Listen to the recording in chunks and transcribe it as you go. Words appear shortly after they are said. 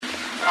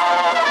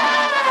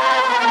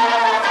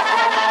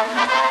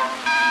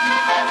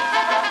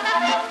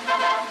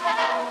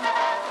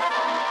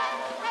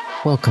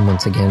Welcome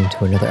once again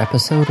to another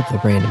episode of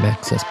the Random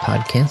Access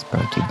Podcast,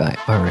 brought to you by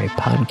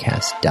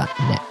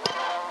rapodcast.net.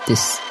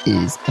 This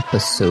is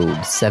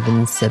episode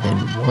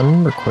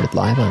 771, recorded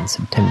live on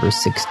September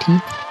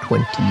 16th,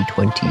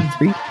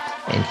 2023.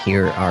 And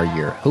here are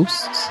your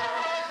hosts,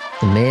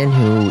 the man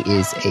who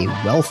is a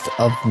wealth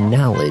of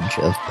knowledge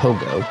of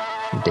Pogo,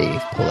 Dave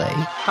Pillay.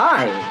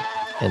 Hi.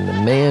 And the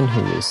man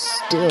who is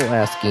still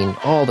asking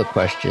all the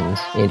questions,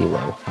 Andy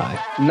Lowe. Hi.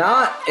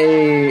 Not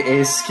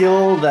a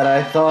skill that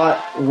I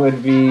thought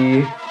would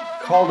be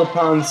called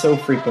upon so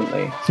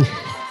frequently. It's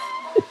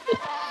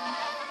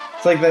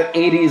like that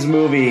 80s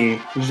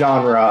movie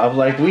genre of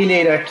like, we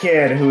need a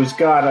kid who's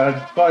got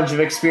a bunch of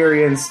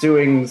experience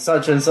doing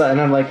such and such. And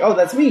I'm like, oh,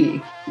 that's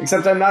me.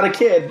 Except I'm not a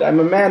kid.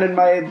 I'm a man in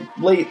my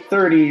late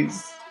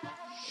 30s.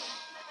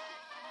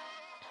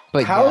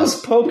 But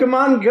how's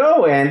Pokemon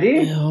Go,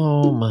 Andy?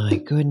 Oh my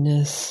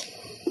goodness.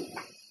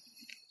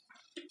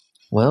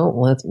 Well,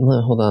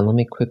 hold on. Let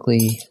me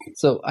quickly.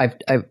 So I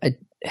told.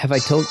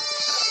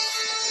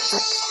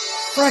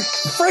 Frick!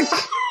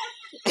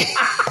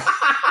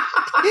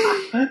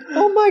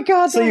 Oh my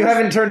God! So you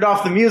haven't turned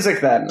off the music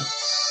then?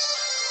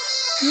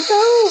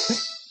 No.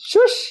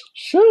 Shush.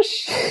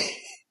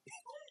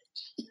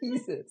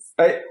 Jesus.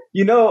 A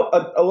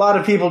lot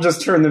of people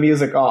just turn the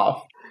music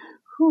off.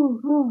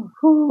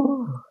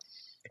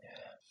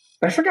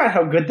 I forgot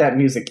how good that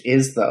music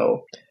is,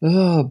 though.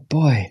 Oh,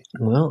 boy.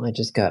 Well, I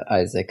just got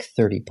Isaac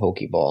 30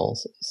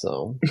 Pokeballs,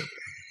 so...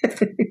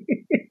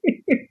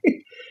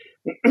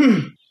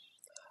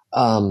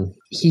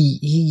 He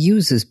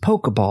uses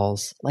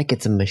Pokeballs like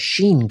it's a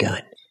machine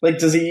gun. Like,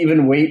 does he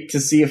even wait to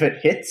see if it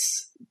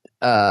hits?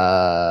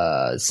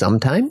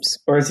 Sometimes.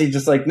 Or is he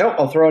just like, nope,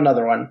 I'll throw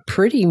another one?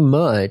 Pretty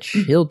much.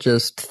 He'll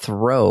just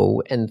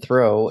throw and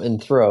throw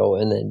and throw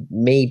and then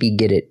maybe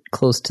get it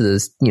close to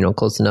this,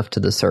 close enough to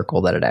the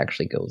circle that it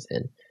actually goes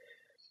in.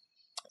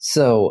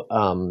 So,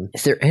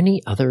 is there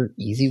any other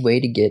easy way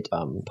to get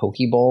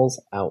Pokeballs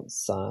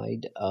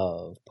outside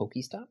of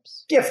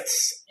Pokestops?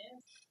 Gifts.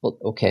 Well,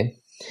 okay.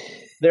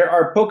 There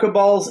are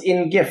Pokeballs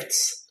in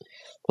gifts.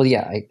 Well,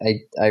 yeah,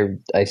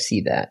 I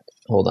see that.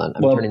 Hold on,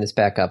 I'm turning this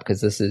back up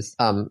because this is...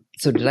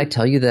 So did I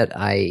tell you that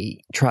I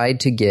tried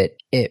to get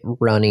it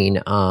running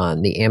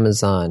on the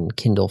Amazon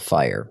Kindle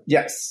Fire?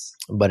 Yes.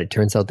 But it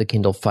turns out the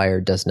Kindle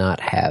Fire does not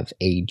have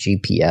a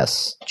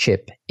GPS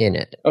chip in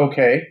it.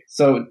 Okay,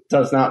 so it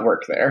does not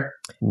work there.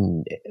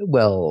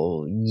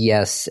 Well,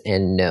 yes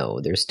and no.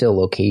 There's still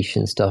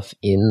location stuff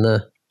in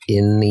the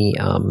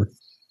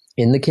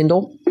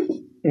Kindle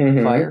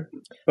Fire.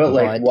 But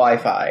like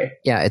Wi-Fi.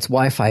 Yeah, it's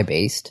Wi-Fi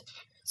based.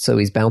 So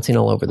he's bouncing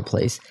all over the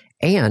place.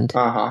 And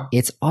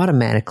it's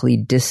automatically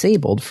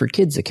disabled for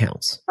kids'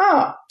 accounts.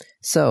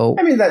 So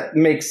I mean, that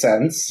makes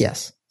sense.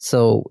 Yes.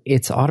 So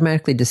it's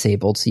automatically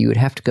disabled. So you would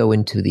have to go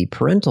into the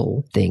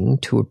parental thing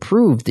to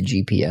approve the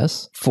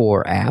GPS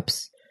for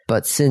apps.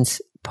 But since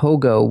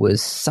Pogo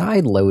was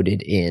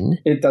side-loaded in...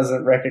 It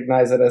doesn't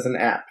recognize it as an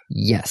app.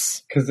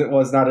 Yes. Because it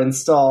was not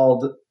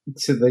installed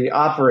to the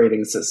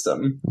operating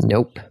system.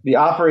 Nope. The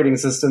operating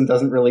system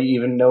doesn't really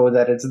even know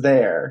that it's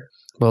there.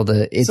 Well,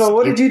 so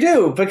what did you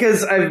do?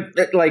 Because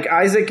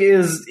Isaac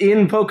is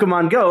in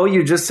Pokemon Go.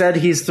 You just said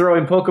he's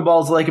throwing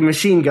Pokeballs like a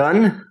machine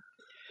gun.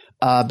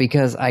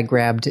 Because I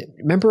grabbed...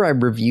 Remember I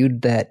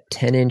reviewed that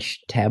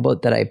 10-inch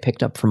tablet that I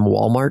picked up from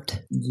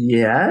Walmart?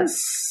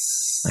 Yes.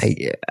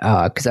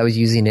 Because I was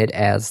using it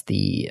as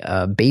the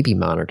baby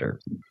monitor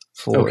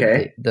for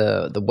the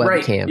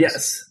webcams. Right,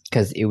 yes.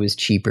 Because it was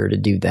cheaper to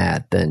do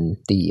that than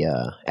the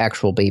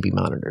actual baby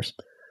monitors.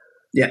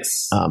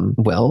 Yes.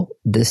 Well,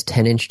 this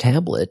 10-inch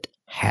tablet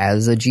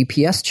has a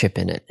GPS chip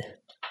in it.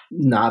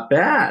 Not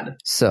bad.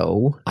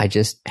 So I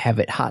just have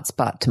it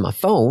hotspot to my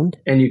phone.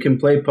 And you can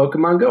play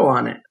Pokemon Go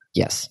on it.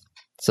 Yes.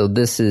 So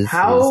this is...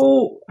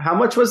 How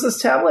much was this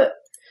tablet?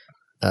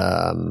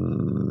 Let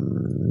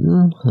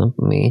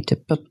me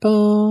tip up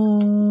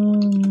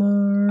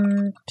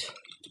on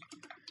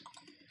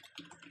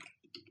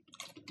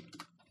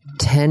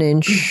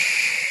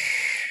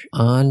 10-inch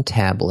on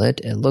tablet.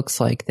 It looks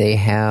like they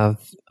have...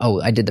 Oh,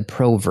 I did the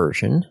Pro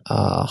version.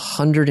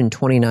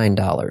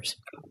 $129.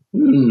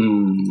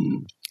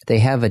 They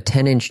have a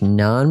 10-inch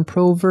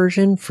non-Pro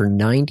version for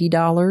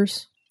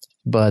 $90,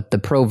 but the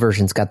Pro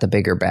version's got the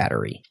bigger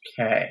battery.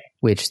 Okay.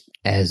 Which,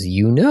 as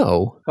you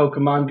know...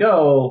 Pokemon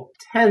Go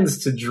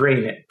tends to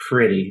drain it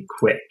pretty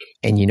quick.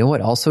 And you know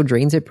what also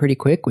drains it pretty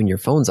quick? When your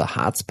phone's a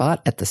hotspot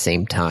at the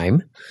same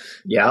time.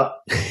 Yep.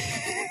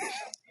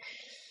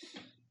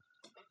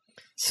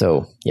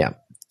 So, yeah.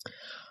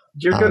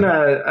 You're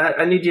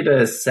I need you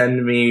to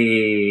send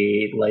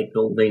me like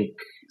the link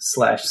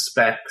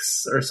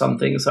 /specs or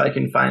something so I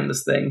can find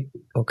this thing.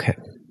 Okay.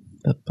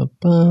 I've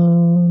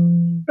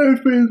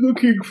been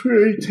looking for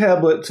a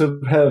tablet to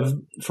have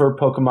for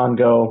Pokemon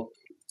Go.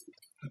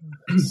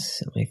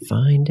 Let me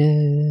find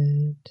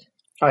it.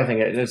 I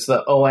think it's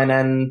the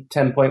ONN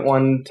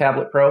 10.1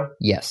 Tablet Pro.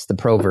 Yes, the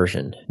Pro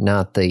version,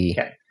 not the...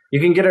 Okay. You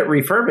can get it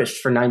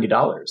refurbished for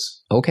 $90.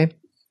 Okay.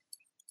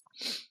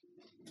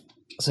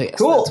 So yes,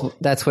 Cool.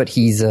 that's what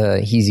he's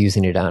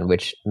using it on.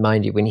 Which,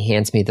 mind you, when he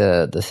hands me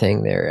the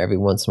thing there, every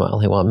once in a while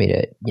he want me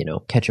to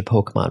catch a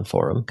Pokemon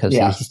for him because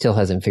he still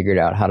hasn't figured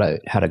out how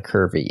to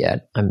curve it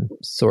yet. I'm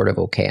sort of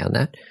okay on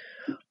that.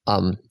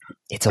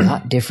 It's a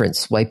lot different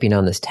swiping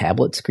on this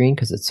tablet screen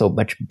because it's so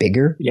much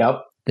bigger.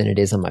 Yep. Than it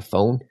is on my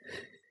phone.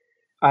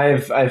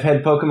 I've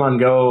had Pokemon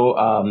Go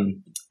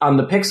on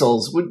the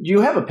Pixels.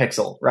 You have a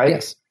Pixel, right?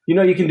 Yes.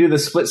 You can do the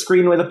split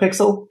screen with a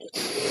Pixel?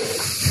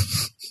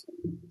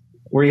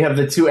 Where you have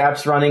the two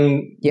apps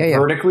running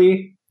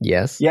vertically?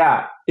 Yes.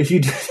 Yeah. If you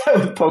do that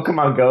with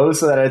Pokemon Go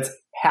so that it's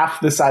half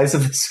the size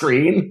of the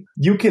screen,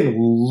 you can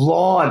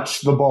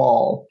launch the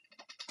ball.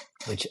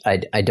 Which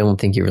I don't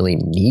think you really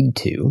need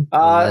to.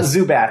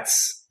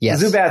 Zubats.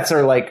 Yes. Zubats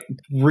are like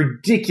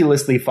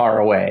ridiculously far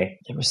away.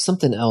 There was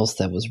something else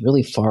that was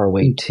really far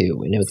away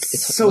too. And it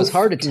was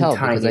hard to tell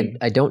because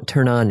I don't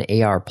turn on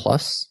AR+.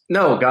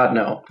 No, God,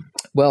 no.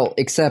 Well,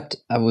 except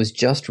I was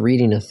just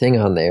reading a thing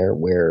on there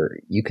where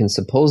you can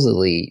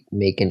supposedly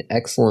make an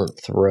excellent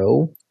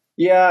throw.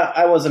 Yeah,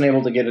 I wasn't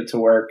able to get it to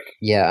work.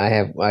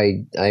 Yeah,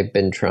 I've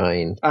been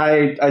trying.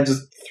 I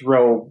just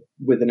throw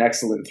with an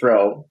excellent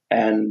throw,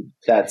 and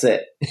that's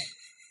it.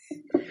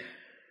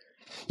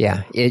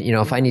 Yeah,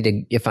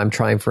 if I'm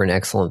trying for an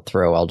excellent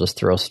throw, I'll just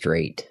throw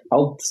straight.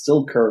 I'll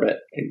still curve it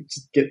and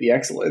just get the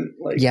excellent.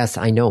 Yes,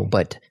 I know,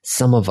 but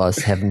some of us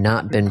have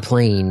not been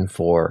playing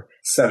for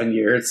 7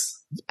 years.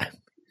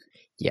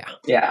 Yeah.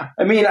 Yeah.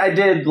 I mean, I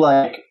did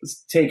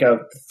take a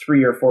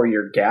 3 or 4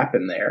 year gap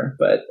in there,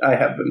 but I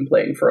have been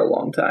playing for a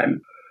long time.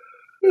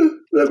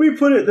 Let me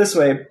put it this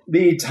way.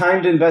 The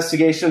timed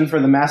investigation for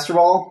the Master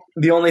Ball,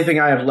 the only thing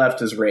I have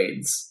left is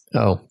raids.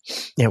 Oh,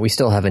 yeah, we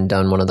still haven't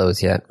done one of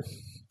those yet.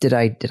 Did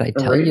I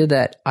tell you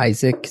that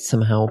Isaac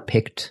somehow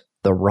picked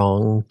the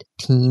wrong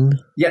team?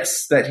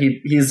 Yes, that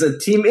he's a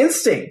Team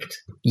Instinct.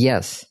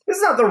 Yes.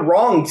 It's not the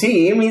wrong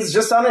team. He's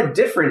just on a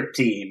different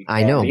team.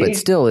 I know, but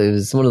still, it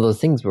was one of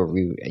those things where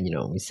we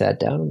sat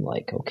down and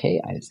like,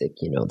 okay, Isaac,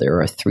 there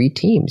are 3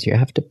 teams. You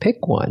have to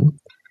pick one.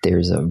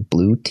 There's a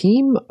blue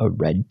team, a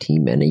red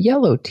team, and a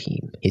yellow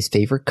team. His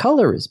favorite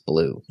color is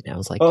blue. And I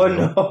was like,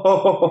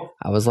 no.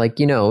 I was like,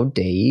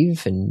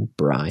 Dave and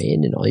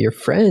Brian and all your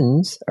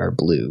friends are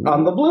blue.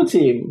 On the blue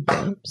team.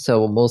 Yeah.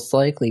 So most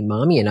likely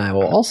Mommy and I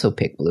will also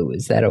pick blue.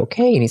 Is that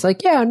okay? And he's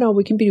like, yeah, no,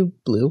 we can do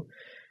blue.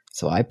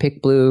 So I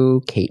pick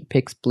blue, Kate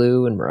picks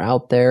blue, and we're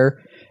out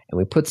there. And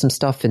we put some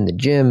stuff in the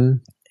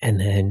gym. And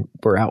then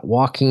we're out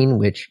walking,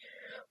 which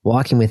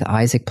walking with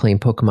Isaac playing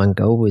Pokemon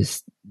Go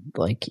was...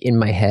 like in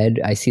my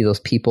head, I see those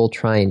people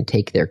try and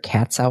take their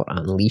cats out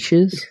on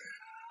leashes.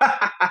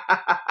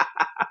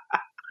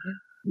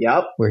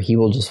 Yep. Where he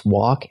will just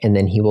walk and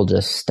then he will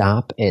just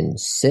stop and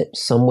sit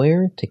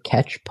somewhere to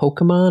catch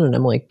Pokemon. And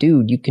I'm like,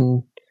 dude, you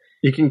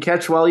can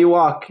catch while you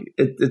walk.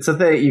 It's a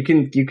thing. You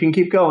can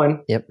keep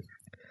going. Yep.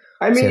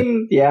 I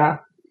mean, yeah.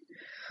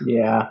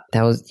 Yeah.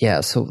 That was,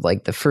 so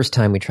like the first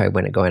time we tried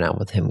going out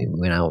with him, we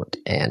went out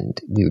and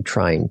we were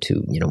trying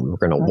to, we were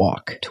going to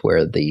walk to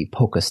where the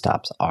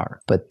Pokestops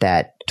are. But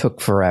that took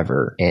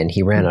forever and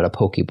he ran out of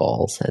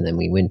Pokeballs. And then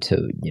we went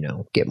to,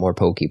 get more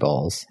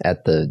Pokeballs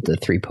at the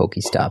 3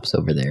 Pokestops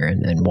over there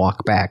and then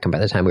walk back. And by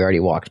the time we already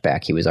walked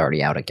back, he was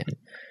already out again.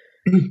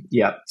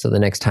 Yeah. So the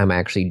next time I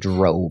actually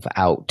drove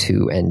out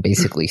to and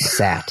basically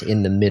sat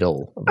in the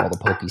middle of all the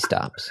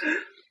Pokestops.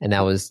 And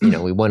that was,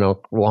 we went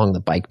along the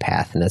bike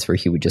path, and that's where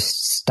he would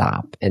just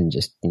stop and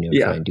just,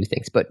 try and do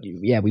things. But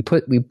yeah, we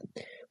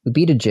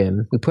beat a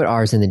gym. We put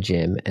ours in the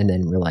gym, and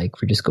then we're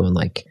just going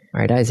like,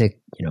 all right,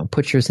 Isaac,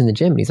 put yours in the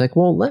gym. And he's like,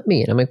 won't let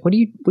me. And I'm like, what do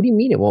you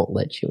mean it won't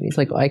let you? And he's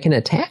like, I can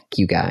attack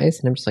you guys.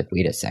 And I'm just like,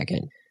 wait a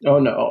second. Oh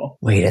no.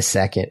 Wait a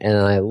second. And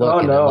then I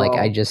look and I'm like,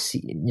 I just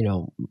see,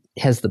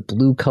 has the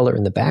blue color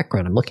in the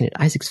background. I'm looking at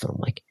Isaac's phone.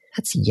 I'm like,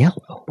 that's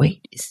yellow.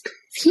 Wait, is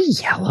he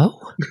yellow?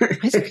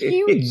 Isaac, are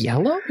you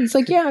yellow? He's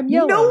like, yeah, I'm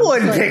yellow. No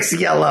one picks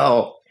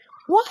yellow.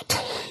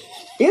 What?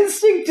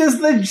 Instinct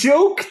is the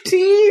joke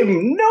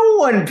team. No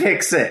one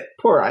picks it.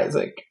 Poor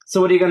Isaac.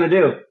 So what are you going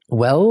to do?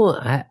 Well,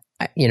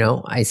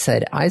 I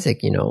said,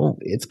 Isaac,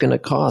 it's going to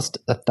cost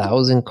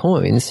 1,000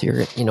 coins.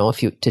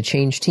 If you to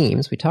change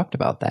teams, we talked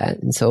about that.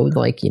 And so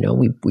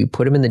we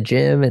put him in the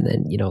gym and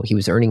then, he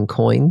was earning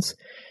coins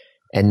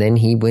and then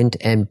he went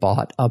and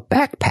bought a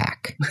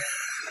backpack.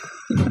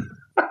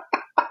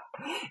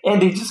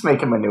 Andy, just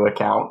make him a new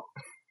account.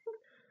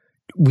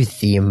 With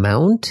the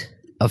amount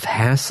of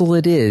hassle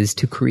it is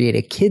to create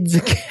a kid's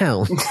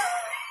account.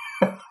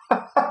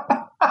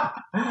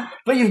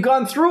 But you've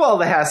gone through all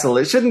the hassle.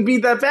 It shouldn't be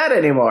that bad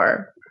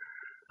anymore.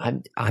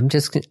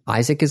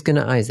 Isaac is going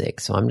to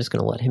Isaac, so I'm just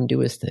going to let him do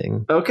his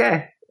thing.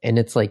 Okay. And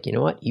it's like, you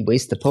know what? He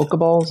wasted the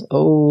Pokeballs?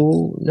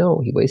 Oh, no,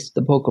 he wasted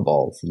the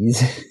Pokeballs.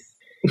 He's...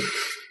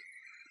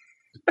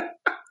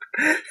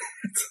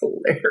 It's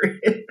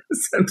hilarious.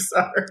 I'm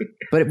sorry.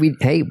 But we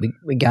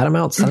got him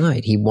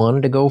outside. He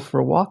wanted to go for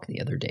a walk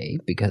the other day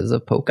because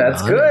of Pokemon.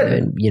 That's good.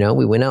 And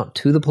we went out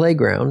to the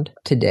playground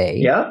today.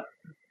 Yeah.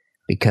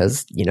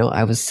 because,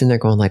 I was sitting there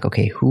going like,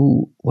 okay,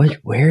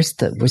 where's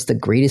the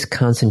greatest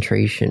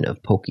concentration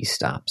of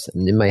Pokestops?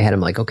 And in my head, I'm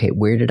like, okay,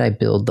 where did I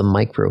build the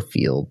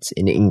microfields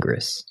in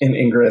Ingress? In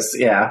Ingress,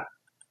 yeah.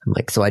 I'm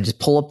like, so I just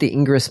pull up the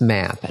Ingress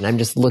map and I'm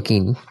just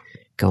looking,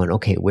 going,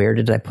 okay, where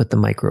did I put the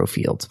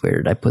microfields? Where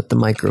did I put the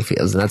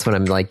microfields? And that's when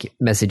I'm like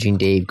messaging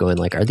Dave going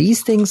like, are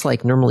these things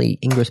like normally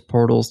Ingress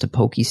portals to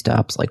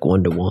Pokestops like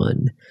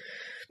 1-to-1?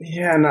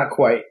 Yeah, not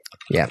quite.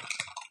 Yeah.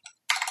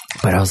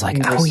 But I was like,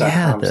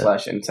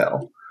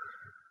 Ingress.com/intel.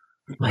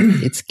 Like,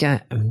 it's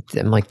got,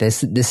 I'm like,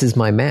 this is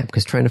my map,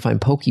 because trying to find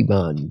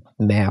Pokemon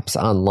maps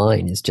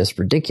online is just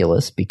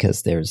ridiculous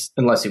because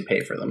unless you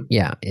pay for them.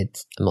 Yeah, I'm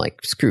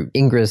like, screw,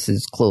 Ingress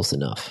is close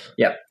enough.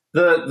 Yeah.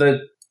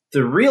 The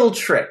real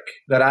trick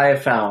that I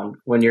have found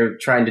when you're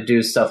trying to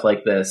do stuff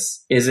like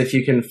this is if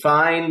you can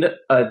find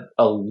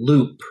a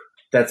loop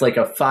that's like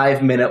a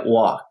 5-minute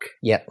walk.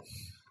 Yep.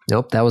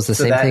 Nope, that was the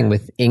same thing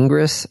with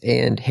Ingress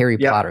and Harry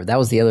Potter. That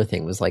was the other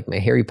thing, was like my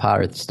Harry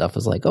Potter stuff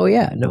was like, oh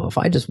yeah, no, if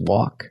I just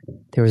walk.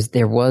 There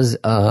was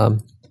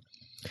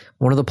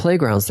one of the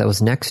playgrounds that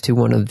was next to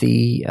one of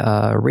the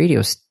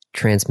radio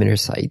transmitter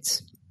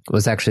sites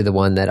was actually the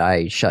one that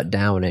I shut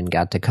down and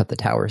got to cut the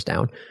towers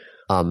down.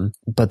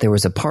 But there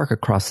was a park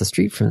across the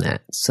street from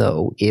that.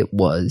 So it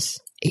was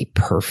they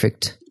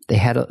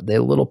had a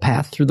little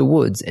path through the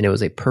woods, and it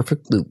was a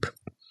perfect loop.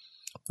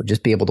 Would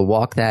just be able to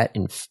walk that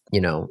and,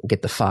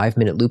 get the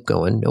 5-minute loop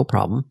going. No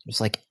problem.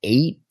 There's like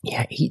 8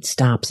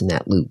 stops in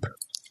that loop.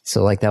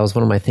 So like that was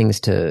one of my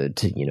things to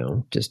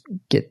just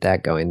get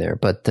that going there.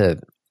 But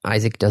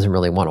Isaac doesn't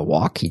really want to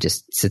walk. He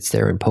just sits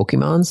there in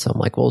Pokemon. So I'm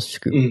like, well,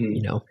 screw,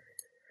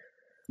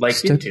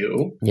 Like you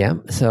do. Yeah.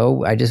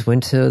 So I just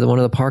went to one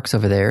of the parks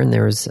over there, and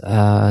there was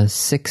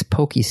 6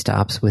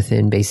 Pokestops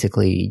within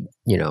basically,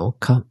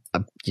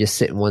 just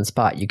sit in one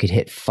spot. You could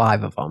hit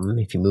 5 of them.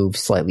 If you move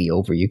slightly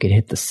over, you could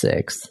hit the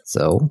 6th.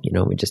 So,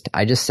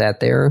 I just sat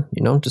there,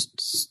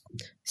 just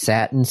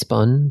sat and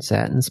spun.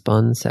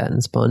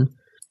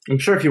 I'm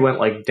sure if you went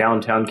like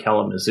downtown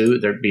Kalamazoo,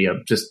 there'd be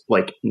just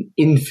like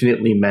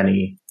infinitely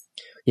many.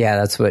 Yeah,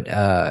 that's what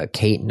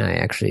Kate and I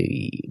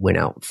actually went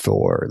out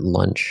for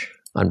lunch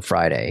on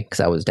Friday, because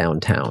I was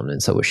downtown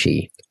and so was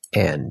she.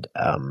 And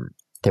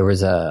there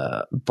was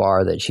a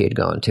bar that she had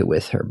gone to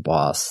with her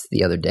boss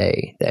the other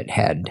day that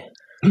had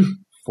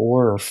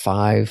 4 or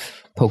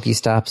 5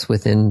 Pokestops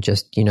within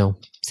just,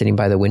 sitting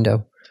by the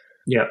window.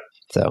 Yeah.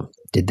 So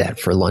did that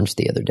for lunch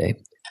the other day.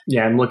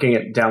 Yeah, I'm looking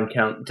at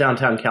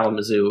downtown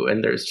Kalamazoo,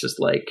 and there's just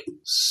like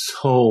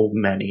so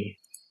many.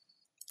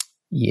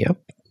 Yep.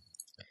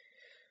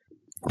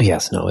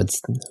 Yes, no,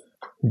 it's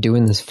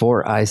doing this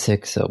for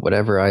Isaac, so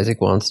whatever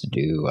Isaac wants to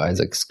do,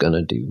 Isaac's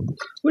gonna do.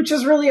 Which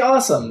is really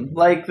awesome,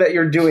 like that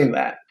you're doing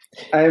that.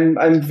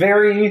 I'm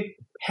very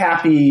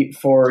happy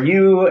for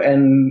you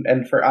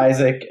and for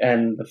Isaac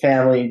and the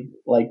family,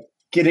 like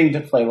getting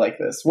to play like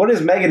this. What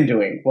is Megan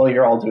doing while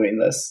you're all doing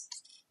this?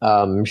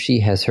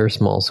 She has her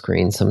small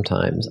screen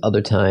sometimes.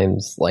 Other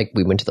times, like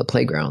we went to the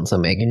playground, so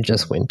Megan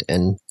just went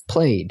and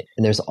played.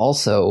 And there's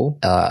also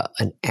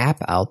an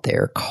app out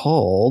there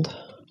called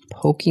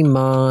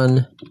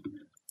Pokemon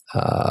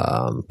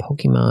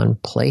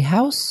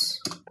Playhouse?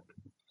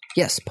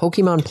 Yes,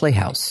 Pokemon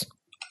Playhouse.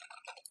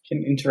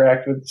 Can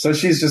interact with... So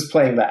she's just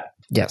playing that?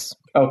 Yes.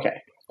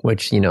 Okay.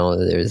 Which,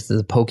 there's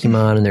the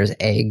Pokemon and there's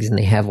eggs, and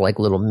they have like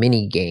little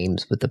mini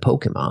games with the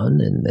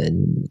Pokemon, and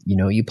then,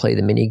 you play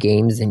the mini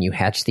games and you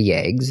hatch the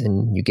eggs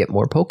and you get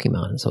more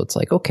Pokemon. So it's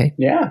like, okay.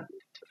 Yeah.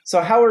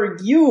 So how are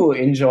you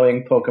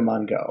enjoying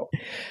Pokemon Go?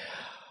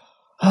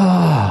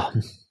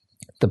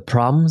 The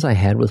problems I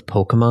had with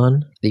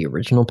Pokemon, the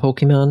original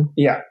Pokemon,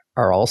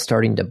 are all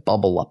starting to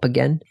bubble up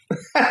again.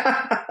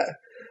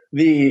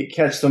 The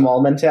catch them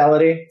all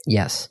mentality?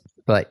 Yes.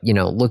 But,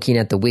 looking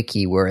at the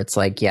wiki where it's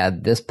like, yeah,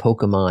 this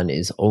Pokemon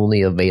is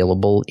only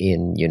available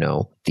in,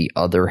 the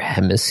other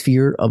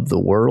hemisphere of the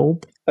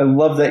world. I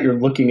love that you're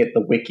looking at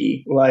the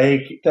wiki.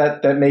 Like,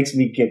 that makes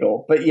me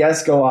giggle. But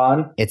yes, go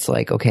on. It's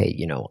like, okay,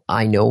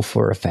 I know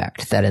for a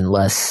fact that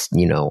unless,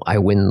 I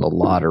win the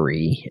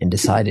lottery and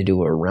decide to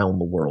do a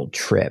around-the-world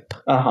trip,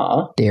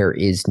 there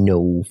is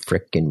no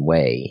frickin'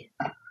 way.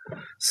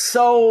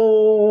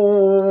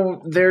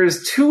 So,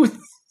 there's 2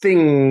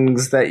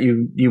 things that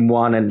you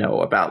want to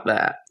know about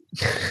that.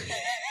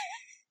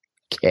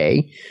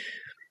 Okay.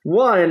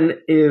 One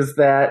is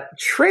that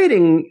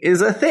trading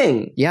is a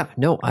thing. Yeah,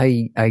 no,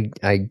 I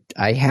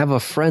have a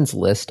friends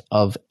list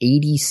of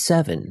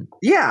 87.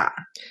 Yeah.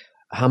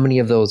 How many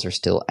of those are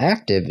still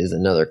active is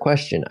another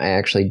question. I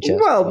actually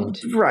just went.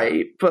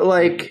 Right, but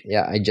like...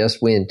 Yeah, I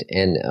just went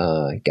and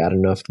got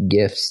enough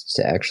gifts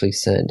to actually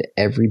send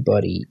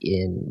everybody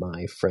in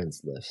my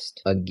friends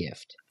list a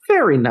gift.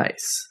 Very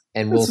nice.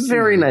 And That's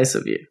very nice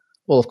of you.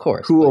 Well, of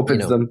course. Who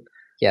opens them?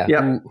 Yeah,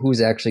 yep.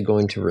 Who's actually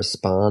going to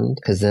respond?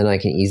 Because then I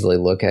can easily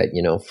look at,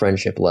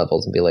 friendship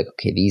levels and be like,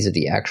 okay, these are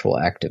the actual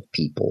active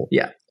people.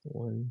 Yeah.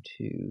 1,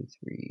 2,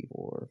 3,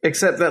 4.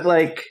 Except that,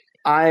 like,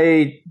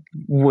 I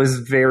was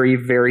very,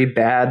 very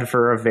bad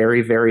for a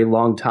very, very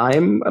long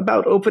time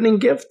about opening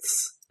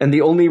gifts. And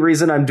the only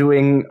reason I'm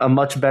doing a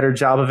much better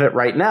job of it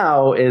right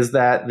now is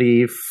that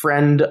the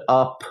friend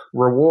up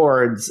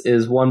rewards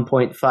is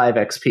 1.5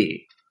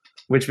 XP,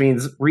 which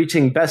means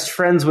reaching best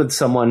friends with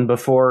someone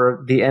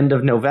before the end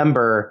of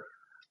November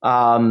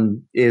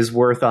is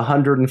worth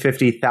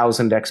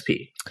 150,000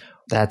 XP.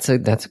 That's a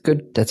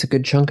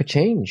good chunk of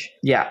change.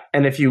 Yeah,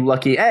 and if you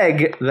lucky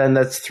egg, then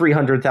that's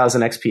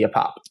 300,000 XP a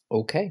pop.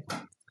 Okay.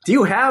 Do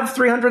you have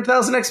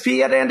 300,000 XP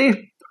yet,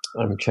 Andy?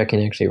 I'm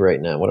checking actually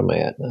right now. What am I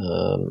at?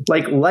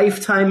 Like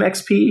lifetime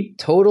XP?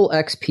 Total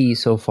XP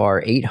so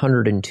far,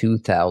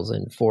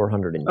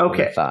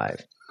 802,425.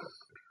 Okay.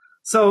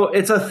 So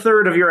it's a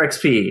third of your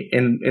XP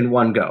in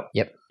one go.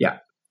 Yep. Yeah.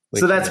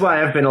 So that's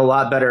why I've been a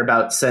lot better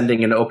about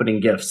sending and opening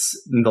gifts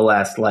in the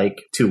last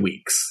 2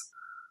 weeks.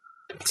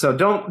 So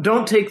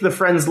don't take the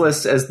friends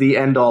list as the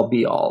end all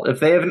be all. If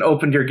they haven't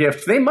opened your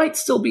gift, they might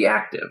still be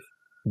active.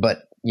 But,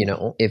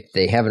 if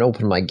they haven't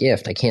opened my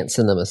gift, I can't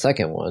send them a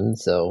second one,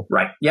 so...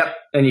 Right, yep,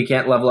 and you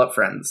can't level up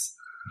friends.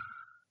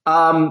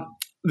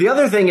 The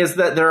other thing is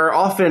that there are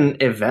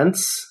often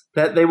events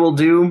that they will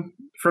do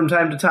from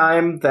time to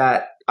time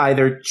that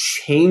either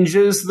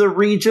changes the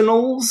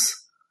regionals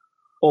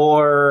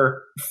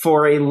or,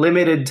 for a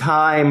limited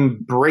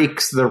time,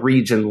 breaks the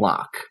region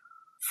lock.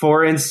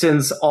 For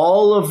instance,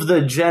 all of the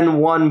Gen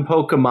 1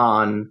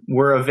 Pokemon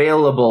were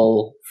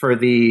available for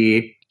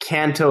the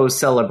Kanto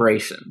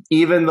celebration.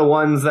 Even the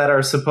ones that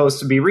are supposed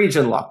to be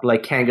region locked,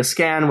 like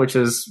Kangaskhan, which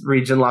is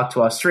region locked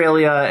to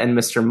Australia, and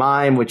Mr.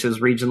 Mime, which is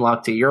region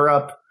locked to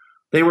Europe.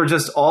 They were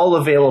just all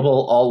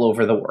available all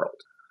over the world.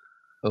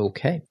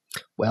 Okay.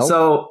 Well,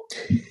 so,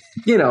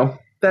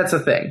 that's a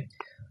thing.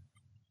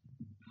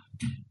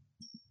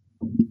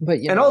 But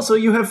and also,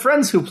 you have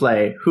friends who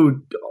play,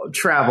 who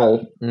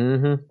travel,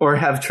 or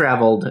have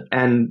traveled,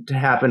 and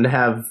happen to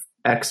have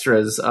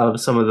extras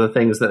of some of the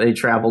things that they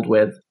traveled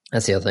with.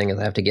 That's the other thing, is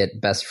I have to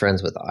get best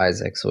friends with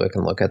Isaac so I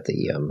can look at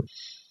the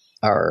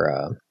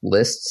our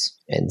lists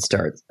and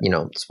start,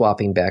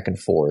 swapping back and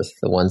forth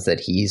the ones that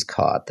he's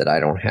caught that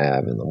I don't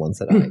have and the ones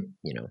that I,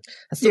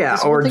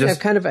 That's or thing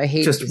just I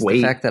hate just is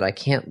wait. The fact that I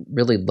can't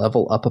really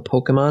level up a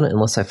Pokemon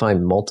unless I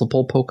find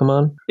multiple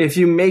Pokemon. If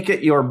you make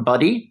it your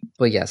buddy.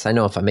 Well, yes, I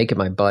know if I make it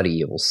my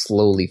buddy, it will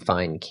slowly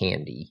find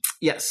candy.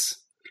 Yes.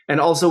 And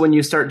also, when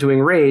you start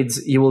doing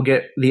raids, you will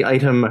get the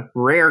item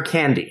Rare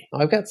Candy.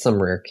 I've got some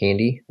Rare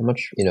Candy. How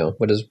much,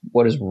 what does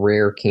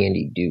Rare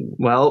Candy do?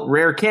 Well,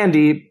 Rare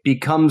Candy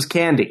becomes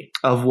candy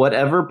of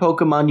whatever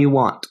Pokemon you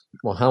want.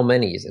 Well, how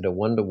many? Is it a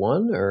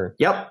 1-to-1 or?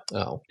 Yep.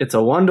 Oh. It's a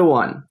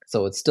 1-to-1.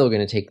 So it's still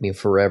going to take me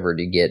forever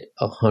to get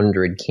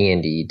 100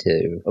 candy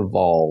to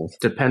evolve.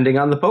 Depending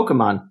on the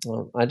Pokemon.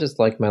 Well, I just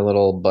like my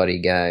little buddy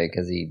guy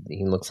because he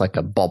looks like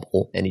a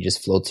bubble and he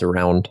just floats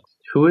around.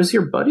 Who is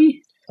your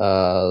buddy?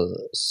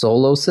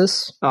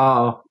 Solosis.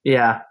 Oh,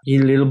 yeah.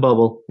 You little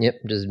bubble.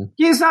 Yep.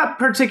 He's not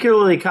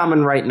particularly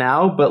common right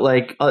now, but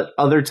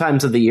other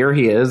times of the year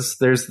he is.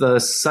 There's the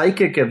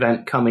Psychic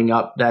event coming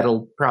up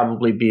that'll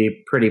probably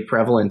be pretty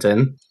prevalent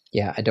in.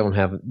 Yeah, I don't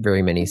have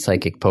very many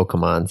Psychic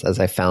Pokemons, as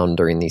I found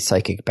during these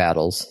Psychic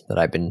battles that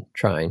I've been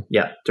trying.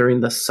 Yeah,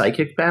 during the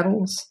Psychic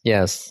battles?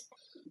 Yes.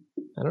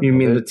 You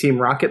mean the Team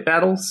Rocket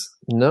battles?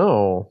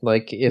 No,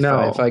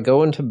 if I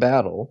go into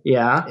battle,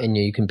 yeah, and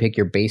you can pick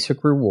your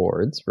basic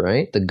rewards,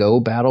 right? The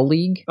Go Battle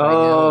League.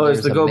 Oh,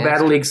 is the Go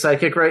Battle League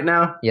Psychic right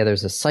now? Yeah,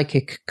 there's a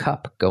Psychic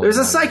Cup going. There's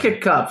a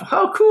Psychic Cup.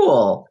 How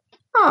cool!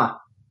 Huh?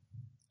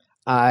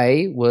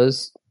 I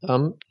was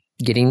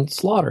getting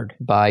slaughtered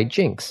by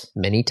Jinx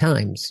many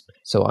times,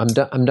 so I'm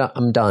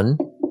done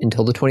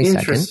until the 22nd.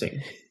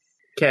 Interesting.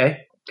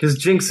 Okay. Because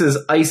Jinx is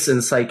ice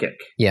and psychic.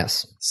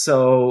 Yes.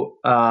 So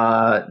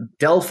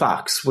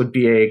Delphox would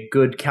be a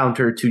good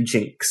counter to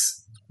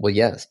Jinx. Well,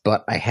 yes,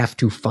 but I have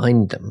to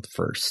find them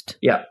first.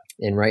 Yeah.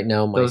 And right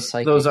now, my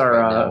psychics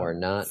are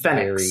not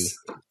Fenix.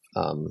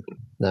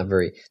 not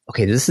very...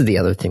 Okay, this is the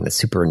other thing that's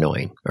super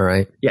annoying, all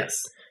right?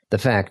 Yes. The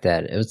fact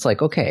that it's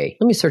like, okay,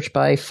 let me search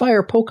by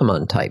fire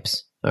Pokemon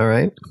types, all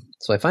right?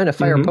 So I find a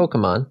fire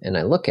Pokemon, and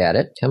I look at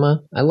it.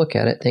 I look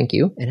at it, thank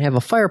you. And have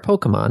a fire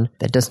Pokemon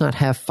that does not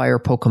have fire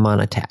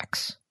Pokemon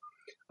attacks.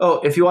 Oh,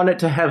 if you want it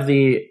to have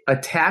the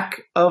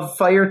attack of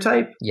fire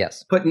type?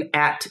 Yes. Put an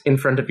 @ in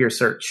front of your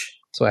search.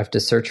 So I have to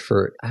search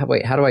for...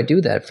 Wait, how do I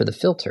do that for the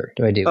filter?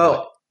 Do I do...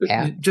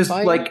 just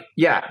fire?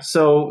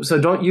 So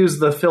don't use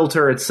the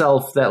filter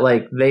itself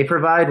that they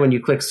provide when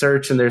you click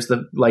search and there's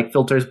the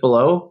filters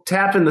below.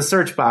 Tap in the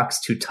search box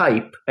to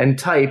type and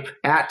type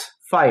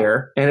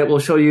 @fire, and it will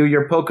show you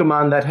your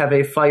Pokemon that have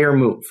a fire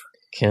move.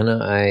 Can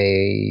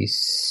I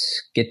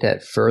get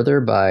that further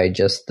by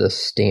just the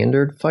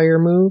standard fire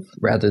move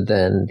rather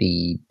than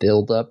the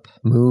build-up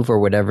move or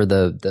whatever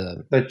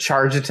the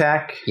charge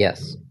attack?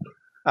 Yes.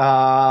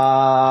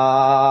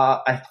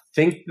 I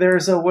think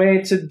there's a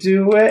way to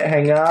do it.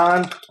 Hang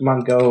on.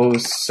 Pokemon Go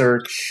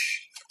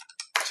search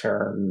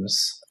terms.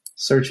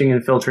 Searching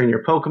and filtering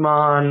your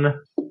Pokemon.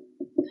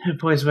 Hit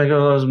points make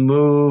those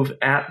move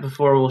 @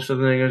 before will show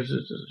the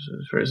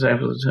for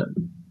example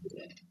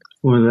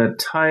with a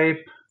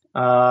type.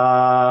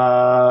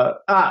 To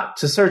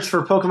search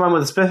for Pokemon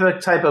with a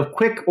specific type of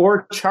quick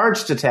or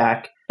charged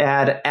attack,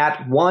 add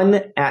at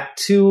 1, at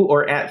 2,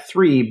 or at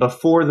 3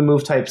 before the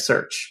move type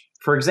search.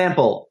 For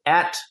example,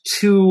 at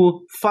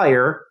 2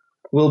 fire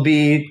will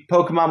be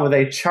Pokemon with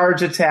a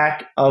charge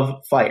attack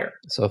of fire.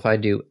 So if I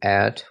do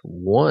at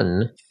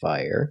 1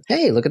 fire...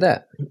 Hey, look at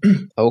that.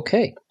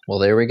 Okay. Well,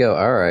 there we go.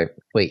 All right.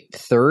 Wait,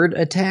 third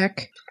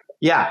attack?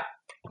 Yeah.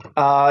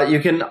 You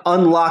can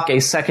unlock a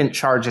second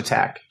charge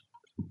attack.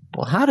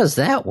 Well, how does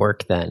that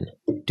work then?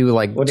 Do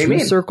What do you 2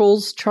 mean?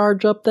 circles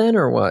charge up then,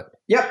 or what?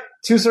 Yep.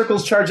 2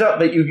 circles charge up,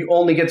 but you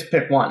only get to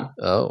pick one.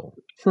 Oh.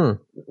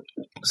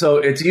 So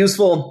it's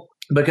useful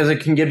because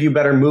it can give you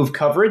better move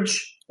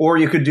coverage, or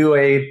you could do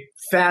a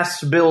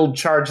fast build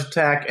charge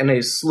attack and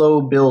a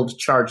slow build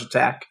charge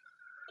attack,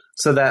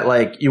 so that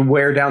like you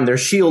wear down their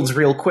shields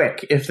real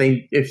quick if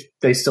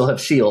they still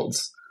have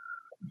shields.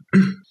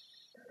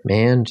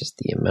 Man, just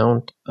the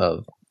amount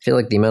of... I feel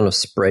like the amount of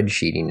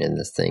spreadsheeting in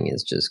this thing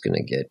is just going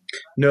to get...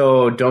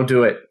 No, don't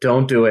do it.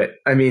 Don't do it.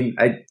 I mean,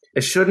 I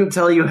shouldn't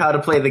tell you how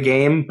to play the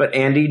game, but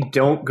Andy,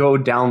 don't go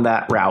down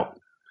that route.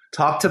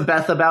 Talk to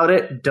Beth about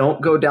it. Don't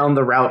go down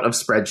the route of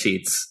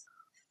spreadsheets.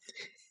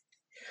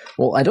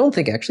 Well, I don't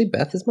think actually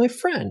Beth is my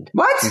friend.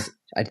 What?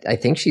 I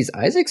think she's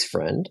Isaac's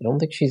friend. I don't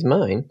think she's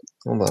mine.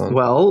 Hold on.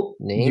 Well,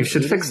 Name you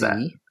should fix that.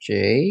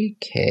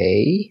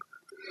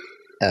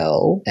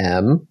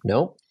 JKLM.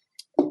 Nope.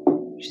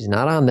 She's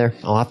not on there.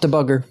 I'll have to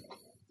bug her.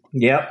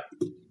 Yep.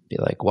 Be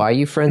like, why are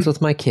you friends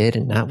with my kid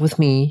and not with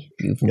me?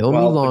 You've known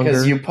me longer.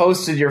 Because you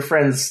posted your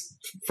friend's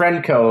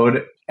friend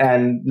code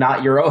and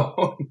not your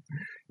own.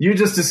 You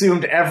just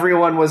assumed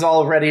everyone was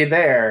already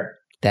there.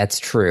 That's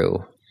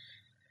true.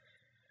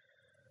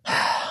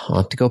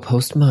 I'll have to go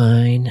post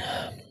mine.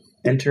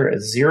 Enter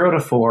a 0 to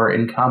 4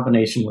 in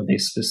combination with a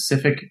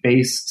specific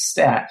base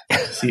stat.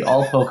 See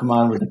all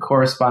Pokemon with the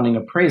corresponding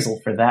appraisal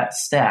for that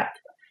stat.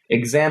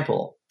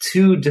 Example,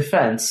 2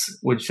 defense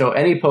would show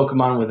any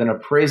Pokemon with an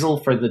appraisal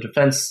for the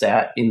defense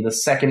stat in the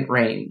second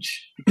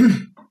range.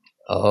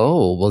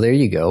 Oh, well, there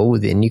you go.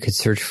 Then you could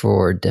search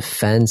for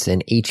defense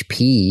and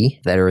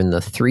HP that are in the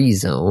 3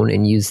 zone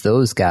and use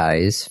those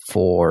guys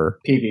for...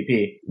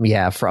 PvP.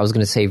 Yeah, I was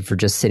going to say for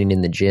just sitting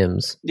in the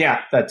gyms.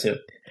 Yeah, that too.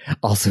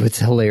 Also, it's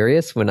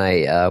hilarious when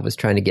I was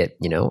trying to get,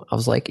 I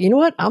was like, you know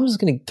what? I'm just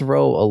going to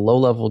throw a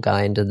low-level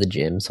guy into the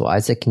gym so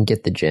Isaac can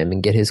get the gym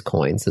and get his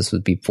coins. This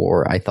was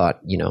before I thought,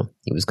 he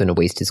was going to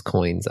waste his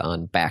coins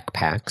on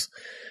backpacks.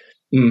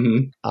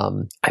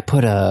 Mm-hmm. I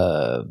put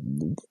a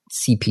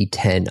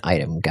CP10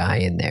 item guy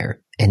in there,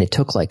 and it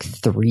took like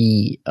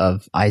 3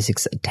 of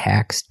Isaac's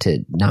attacks to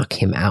knock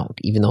him out,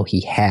 even though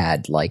he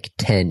had like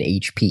 10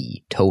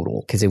 HP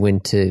total, because it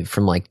went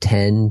from like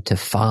 10 to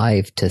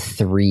 5 to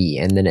 3,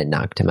 and then it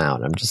knocked him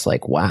out. I'm just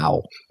like,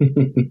 wow.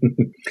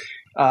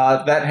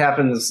 That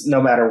happens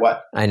no matter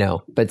what. I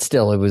know, but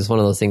still, it was one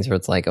of those things where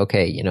it's like,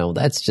 okay,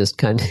 that's just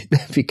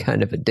that'd be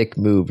kind of a dick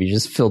move. You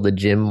just fill the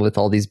gym with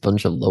all these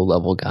bunch of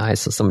low-level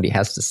guys, so somebody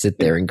has to sit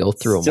there and go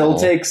through them all.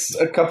 Still takes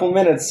a couple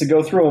minutes to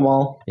go through them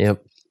all.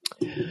 Yep.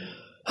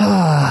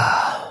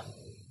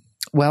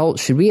 Well,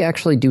 should we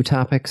actually do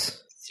topics?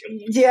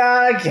 Yeah,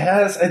 I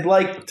guess. I'd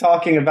like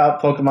talking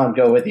about Pokemon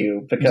Go with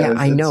you because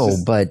I know,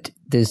 but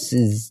this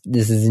is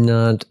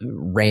not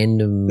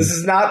random. This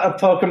is not a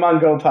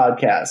Pokemon Go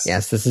podcast.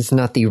 Yes, this is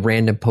not the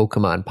random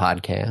Pokemon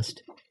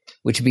podcast,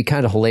 which would be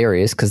kind of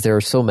hilarious because there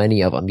are so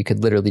many of them. You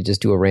could literally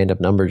just do a random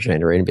number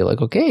generator and be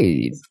like,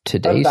 okay,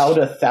 today about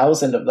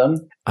 1,000 of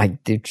them. I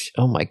did.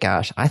 Oh my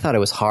gosh, I thought it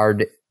was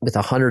hard with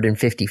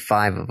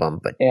 155 of them,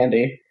 but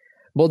Andy.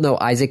 Well, no,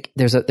 Isaac.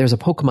 There's a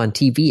Pokemon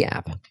TV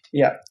app.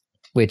 Yeah.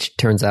 Which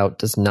turns out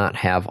does not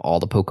have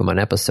all the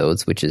Pokemon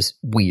episodes, which is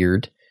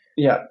weird.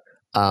 Yeah.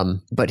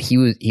 But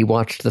he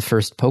watched the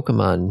first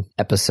Pokemon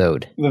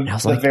episode.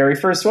 The very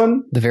first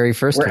one? The very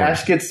first one. Where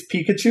Ash gets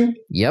Pikachu?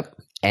 Yep.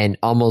 And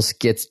almost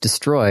gets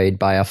destroyed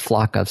by a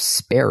flock of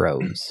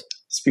sparrows.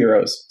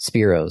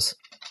 Spearows.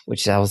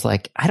 Which I was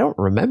like, I don't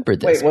remember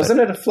this. Wait, was it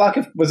a flock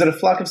of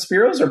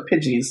Spearows or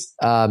Pidgeys?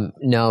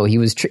 No, he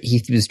was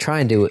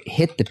trying to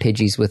hit the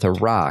Pidgeys with a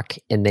rock,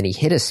 and then he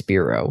hit a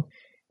Spearow.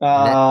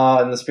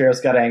 And the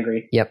Spearows got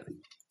angry. Yep.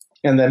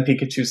 And then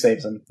Pikachu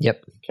saves him.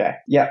 Yep. Okay.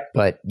 Yep.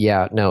 But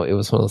yeah, no, it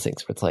was one of those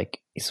things where it's like,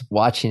 he's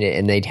watching it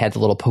and they'd had the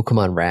little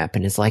Pokemon wrap,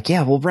 and it's like,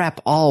 yeah, we'll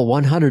wrap all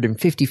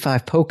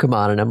 155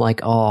 Pokemon. And I'm like,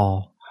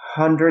 oh.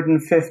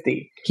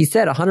 150. He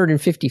said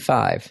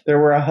 155. There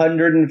were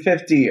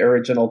 150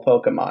 original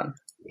Pokemon.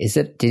 Is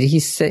it? Did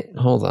he say?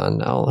 Hold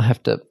on. I'll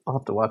have to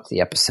watch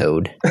the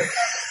episode.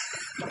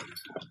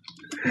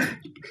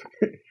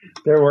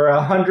 There were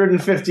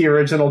 150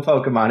 original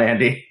Pokemon,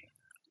 Andy.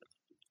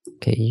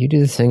 Okay, you do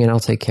the thing and I'll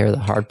take care of the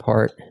hard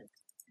part.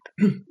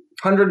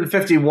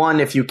 151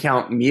 if you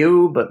count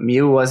Mew, but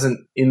Mew wasn't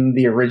in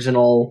the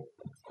original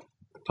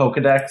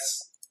Pokedex.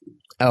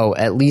 Oh,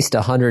 at least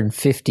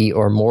 150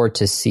 or more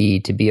to see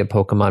to be a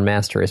Pokemon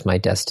Master is my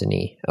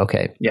destiny.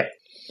 Okay. Yeah.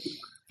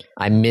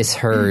 I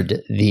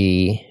misheard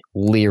the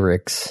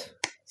lyrics.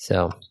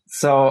 So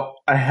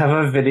I have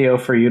a video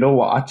for you to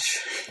watch.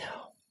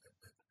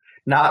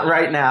 Not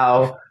right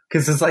now,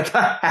 because it's like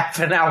a half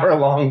an hour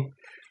long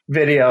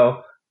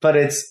video, but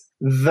it's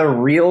the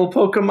real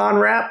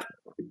Pokemon rap.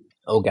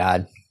 Oh,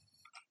 God.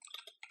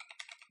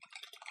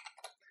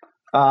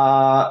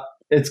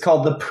 It's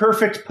called The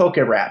Perfect Poke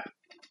Rap.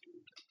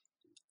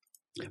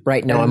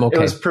 Right, no, and I'm okay.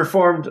 It was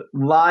performed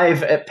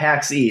live at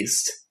PAX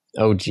East.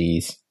 Oh,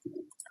 geez.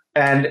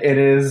 And it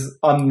is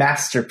a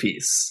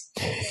masterpiece.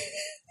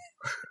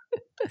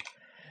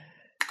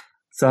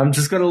 So I'm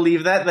just going to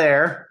leave that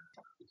there.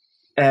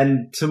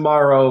 And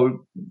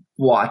tomorrow,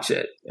 watch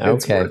it.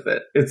 It's worth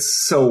it.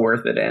 It's so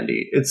worth it,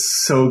 Andy.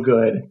 It's so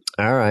good.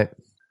 All right.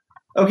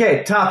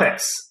 Okay,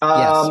 topics.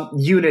 Yes.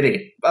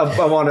 Unity.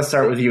 I want to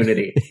start with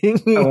Unity.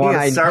 I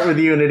want to start with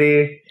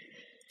Unity.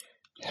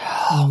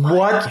 Oh my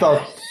what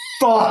God. the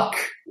fuck?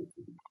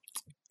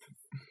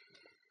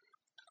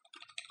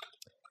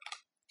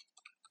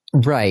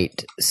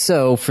 Right.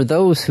 So for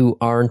those who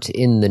aren't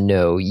in the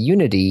know,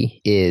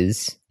 Unity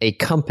is a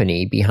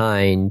company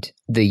behind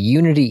the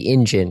Unity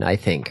engine, I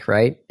think,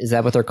 right? Is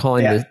that what they're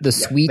calling the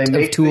suite they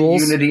make of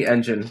tools? The Unity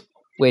engine.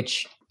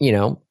 Which,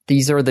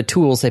 these are the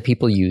tools that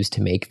people use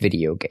to make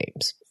video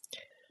games.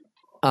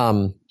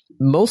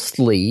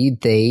 Mostly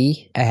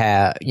they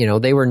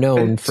they were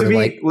known for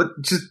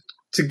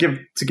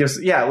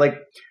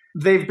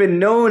they've been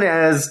known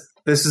as,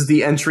 this is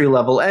the entry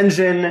level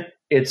engine.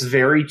 It's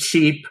very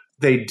cheap.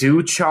 They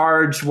do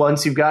charge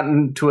once you've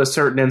gotten to a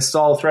certain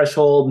install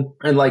threshold,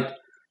 and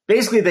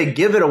basically they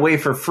give it away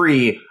for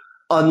free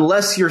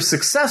unless you're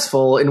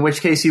successful, in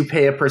which case you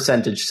pay a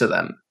percentage to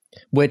them.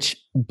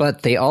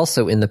 But they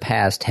also in the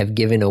past have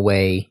given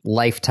away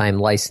lifetime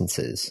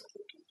licenses.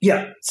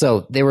 Yeah.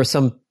 So there were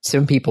some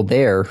people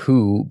there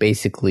who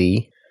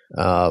basically,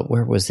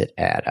 where was it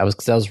at? I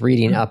was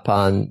reading up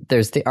on,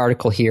 there's the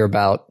article here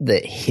about the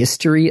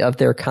history of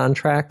their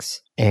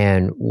contracts,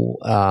 and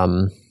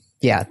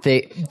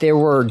there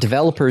were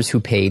developers who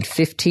paid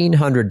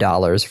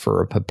 $1,500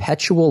 for a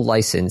perpetual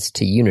license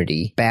to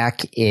Unity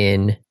back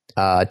in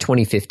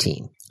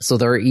 2015. So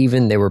there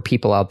were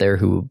people out there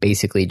who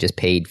basically just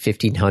paid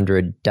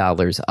 $1,500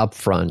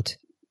 upfront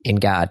and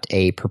got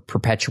a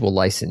perpetual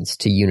license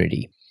to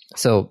Unity.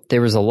 So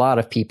there was a lot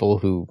of people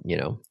who,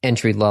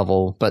 entry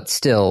level, but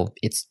still,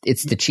 it's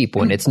the cheap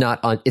one. It's not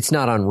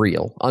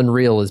Unreal.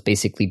 Unreal is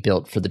basically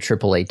built for the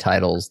AAA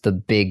titles, the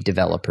big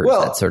developers,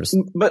 that sort of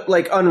stuff. But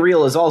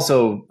Unreal is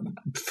also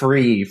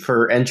free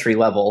for entry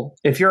level.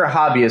 If you're a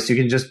hobbyist, you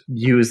can just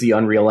use the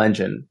Unreal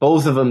Engine.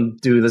 Both of them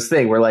do this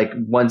thing where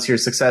once you're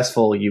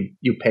successful,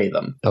 you pay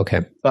them.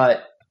 Okay.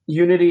 But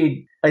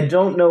Unity, I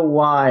don't know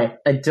why.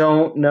 I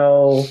don't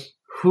know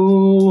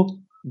who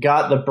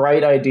got the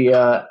bright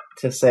idea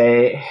to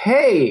say,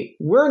 hey,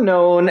 we're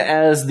known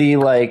as the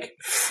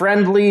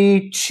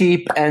friendly,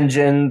 cheap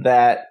engine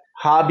that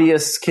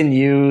hobbyists can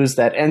use,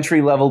 that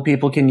entry-level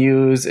people can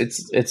use.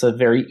 It's a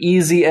very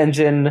easy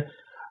engine.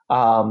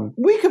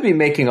 We could be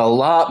making a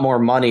lot more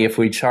money if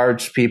we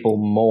charge people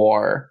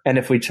more, and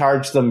if we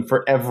charge them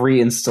for every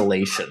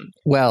installation.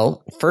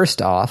 Well,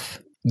 first off,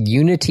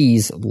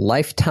 Unity's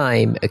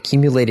lifetime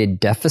accumulated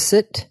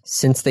deficit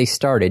since they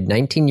started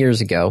 19 years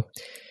ago,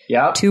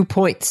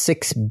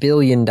 $2.6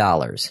 billion.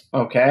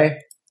 Okay.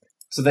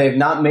 So they've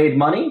not made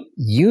money?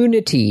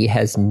 Unity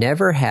has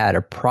never had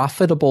a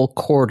profitable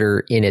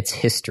quarter in its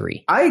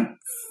history. I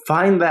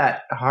find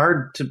that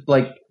hard to,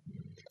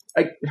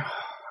 I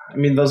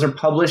mean, those are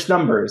published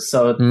numbers,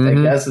 so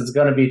I guess it's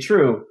going to be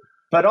true.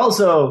 But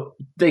also,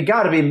 they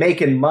got to be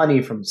making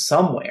money from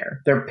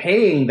somewhere. They're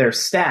paying their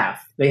staff.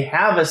 They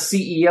have a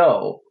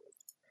CEO.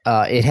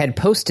 It had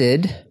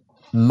posted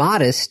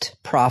modest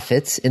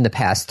profits in the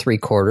past 3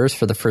 quarters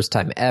for the first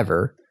time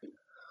ever,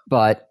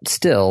 but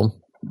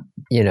still,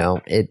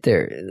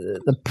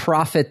 the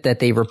profit that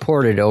they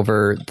reported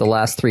over the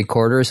last 3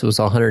 quarters was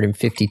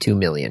 $152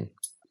 million.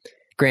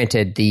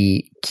 Granted,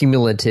 the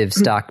cumulative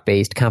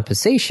stock-based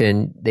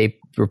compensation they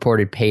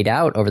reported paid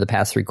out over the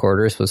past 3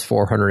 quarters was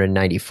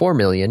 $494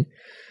 million.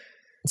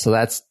 So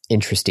that's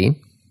interesting.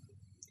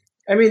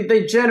 I mean,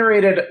 they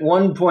generated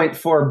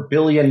 $1.4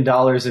 billion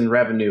in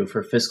revenue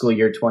for fiscal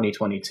year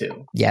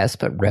 2022. Yes,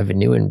 but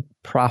revenue and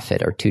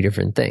profit are 2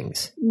 different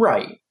things.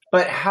 Right.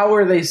 But how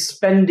are they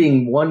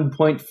spending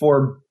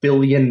 $1.4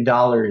 billion?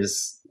 That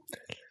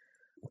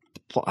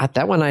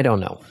one I don't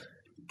know.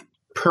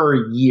 Per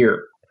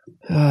year.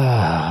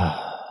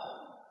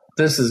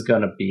 This is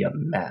going to be a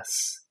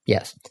mess.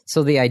 Yes.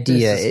 So the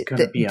idea is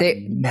going to be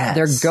a mess.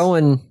 They're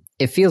going,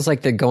 it feels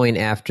like they're going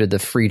after the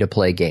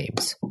free-to-play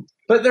games.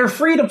 But they're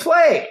free to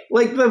play.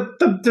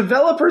 The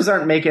developers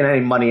aren't making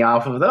any money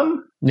off of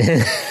them.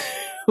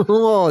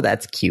 Oh,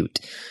 that's cute.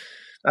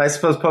 I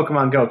suppose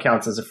Pokemon Go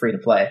counts as a free to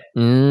play.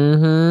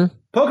 Mm-hmm.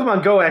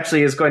 Pokemon Go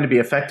actually is going to be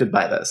affected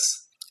by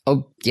this.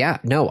 Oh, yeah.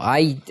 No,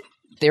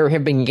 there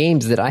have been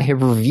games that I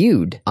have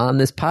reviewed on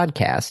this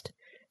podcast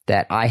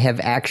that I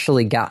have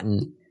actually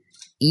gotten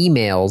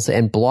emails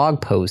and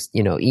blog posts,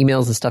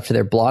 emails and stuff to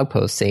their blog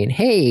posts saying,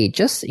 hey,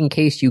 just in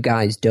case you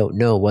guys don't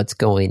know what's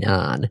going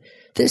on,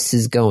 this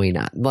is going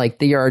on.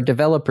 There are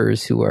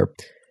developers who are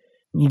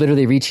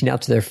literally reaching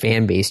out to their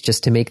fan base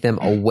just to make them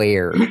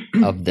aware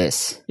of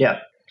this. Yeah.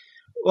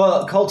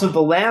 Well, Cult of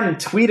the Lamb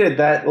tweeted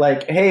that,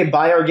 like, hey,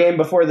 buy our game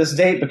before this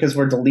date because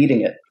we're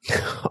deleting it.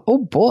 Oh,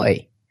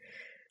 boy.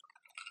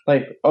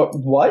 Like,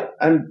 what?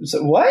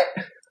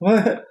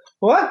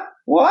 What?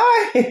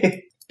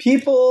 Why?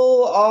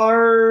 People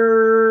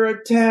are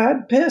a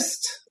tad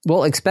pissed.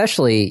 Well,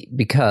 especially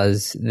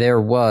because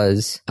there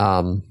was,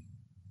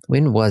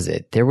 when was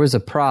it? There was a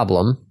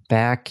problem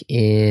back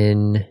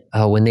in,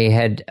 when they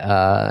had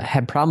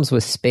problems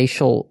with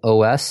Spatial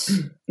OS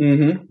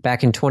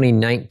back in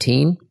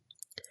 2019.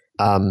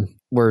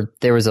 Where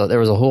there was a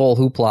whole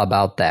hoopla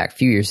about that a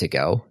few years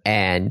ago,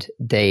 and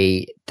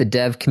the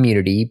dev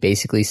community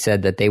basically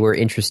said that they were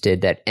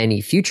interested that any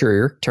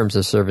future terms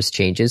of service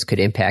changes could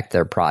impact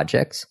their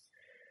projects.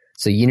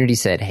 So Unity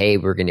said, hey,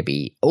 we're going to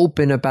be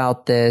open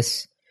about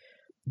this.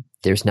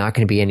 There's not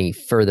going to be any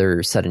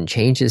further sudden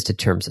changes to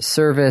terms of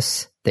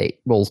service. They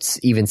will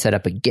even set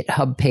up a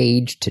GitHub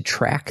page to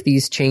track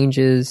these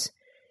changes.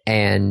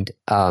 And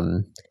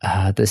there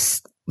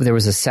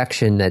was a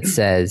section that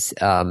says,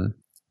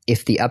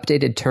 if the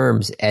updated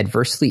terms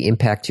adversely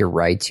impact your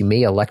rights, you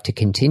may elect to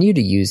continue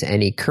to use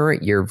any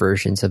current year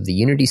versions of the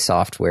Unity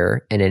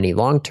software and any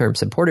long-term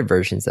supported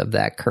versions of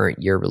that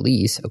current year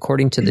release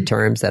according to the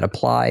terms that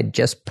applied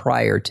just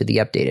prior to the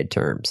updated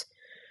terms.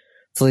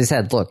 So they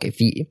said, look, if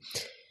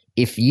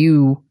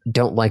you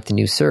don't like the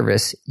new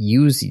service,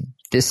 use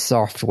this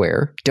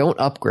software. Don't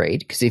upgrade,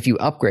 because if you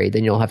upgrade,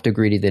 then you'll have to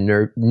agree to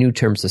the new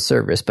terms of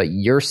service, but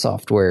your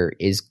software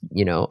is,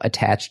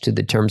 attached to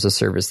the terms of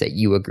service that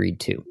you agreed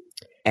to.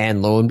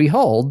 And lo and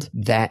behold,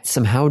 that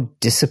somehow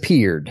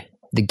disappeared.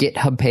 The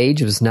GitHub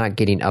page was not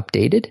getting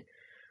updated.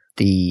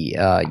 The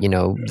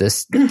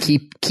this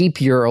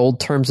keep your old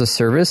terms of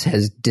service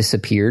has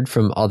disappeared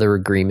from other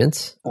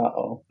agreements.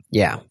 Uh-oh.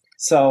 Yeah.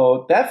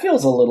 So that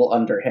feels a little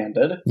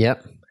underhanded.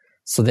 Yep.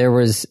 So they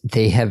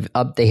had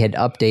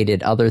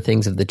updated other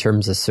things of the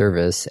terms of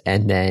service,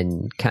 and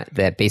then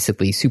that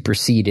basically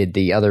superseded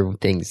the other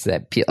things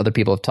that other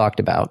people have talked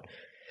about.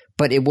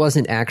 But it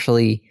wasn't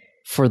actually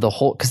for the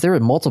whole, because there are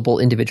multiple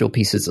individual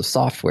pieces of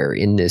software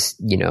in this,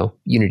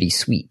 Unity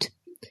suite.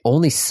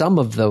 Only some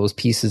of those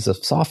pieces of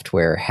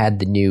software had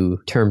the new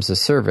terms of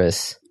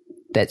service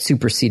that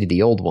superseded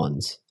the old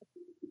ones.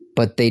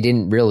 But they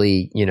didn't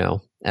really,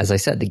 as I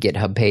said, the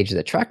GitHub page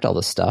that tracked all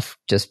this stuff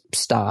just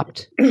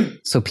stopped.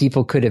 So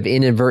people could have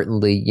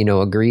inadvertently,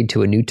 agreed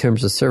to a new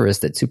terms of service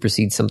that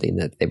supersedes something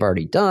that they've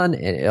already done.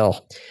 And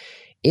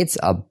it's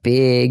a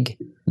big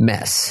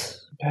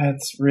mess.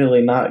 That's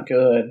really not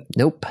good.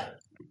 Nope.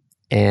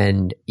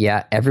 And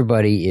yeah,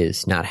 everybody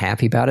is not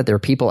happy about it. There are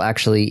people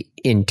actually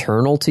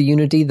internal to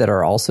Unity that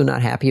are also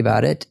not happy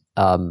about it.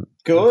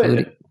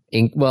 Good.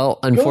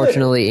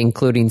 Unfortunately,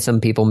 including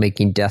some people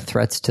making death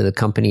threats to the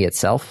company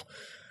itself.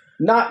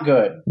 Not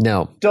good.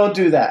 No. Don't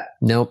do that.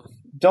 Nope.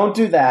 Don't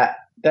do that.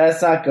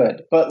 That's not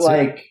good. But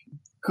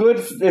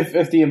good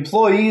if the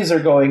employees are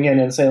going in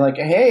and saying like,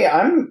 "Hey,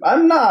 I'm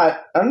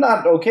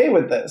not okay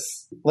with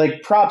this."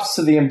 Like, props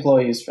to the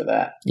employees for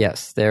that.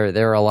 Yes,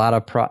 there are a lot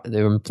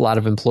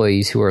of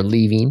employees who are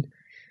leaving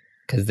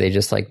because they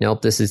just like,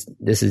 nope, this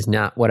is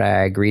not what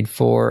I agreed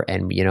for,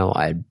 and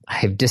I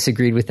have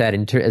disagreed with that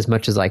as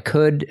much as I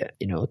could.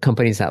 The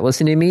company's not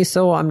listening to me,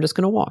 so I'm just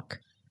going to walk.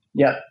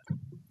 Yeah,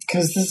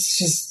 because that's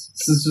just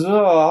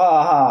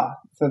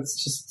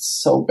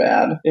so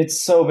bad.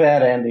 It's so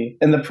bad, Andy.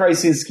 And the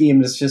pricing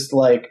scheme is just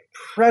like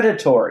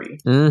predatory.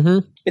 Mm-hmm.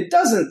 It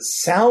doesn't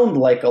sound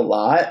like a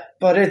lot,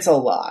 but it's a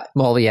lot.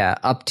 Well, yeah,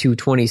 up to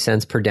 20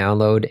 cents per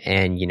download.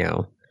 And,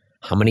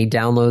 how many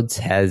downloads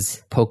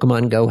has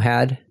Pokemon Go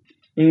had?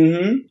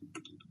 Mm-hmm.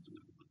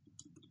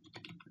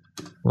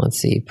 Let's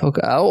see.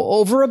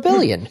 Over 1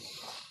 billion.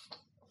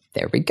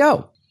 There we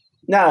go.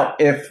 Now,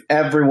 if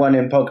everyone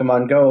in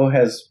Pokemon Go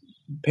has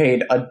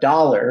paid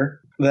 $1,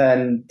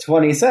 then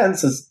 20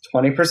 cents is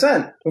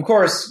 20%. Of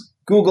course,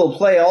 Google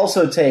Play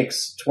also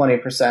takes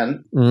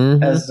 20%,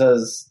 as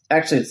does,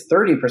 actually it's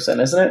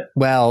 30%, isn't it?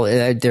 Well,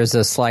 there's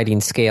a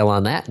sliding scale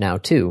on that now,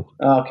 too.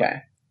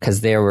 Okay.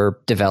 Because there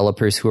were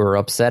developers who were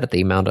upset at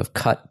the amount of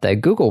cut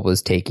that Google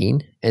was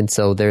taking, and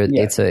so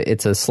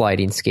it's a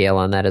sliding scale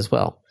on that as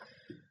well.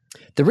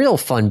 The real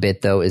fun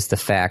bit, though, is the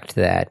fact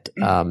that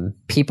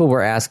people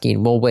were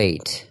asking, well,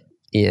 wait,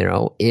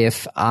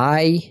 if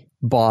I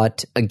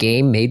bought a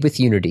game made with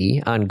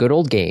Unity on Good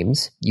Old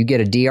Games, you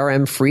get a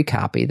DRM free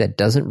copy that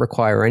doesn't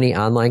require any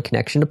online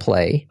connection to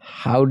play.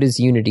 How does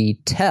Unity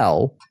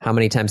tell how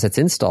many times that's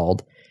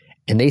installed?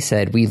 And they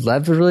said, we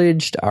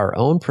leveraged our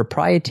own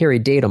proprietary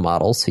data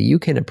model, so you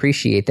can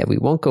appreciate that we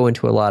won't go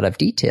into a lot of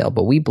detail,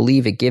 but we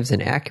believe it gives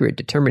an accurate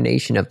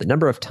determination of the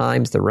number of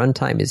times the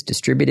runtime is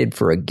distributed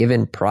for a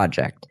given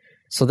project.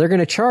 So they're going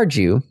to charge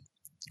you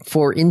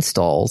for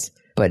installs,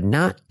 but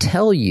not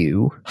tell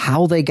you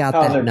how they got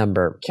that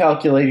number.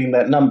 Calculating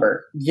that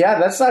number. Yeah,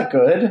 that's not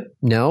good.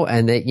 No,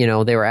 and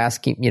they were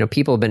asking,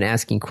 people have been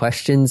asking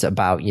questions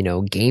about,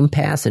 Game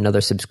Pass and other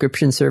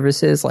subscription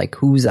services, like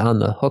who's on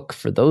the hook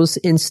for those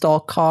install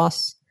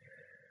costs.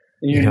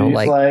 You're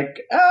like,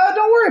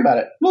 don't worry about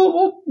it.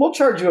 We'll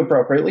charge you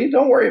appropriately.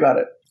 Don't worry about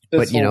it.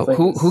 But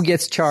who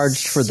gets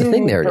charged for the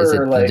thing there? Is it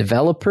the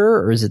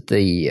developer or is it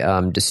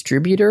the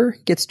distributor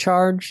gets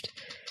charged?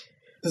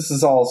 This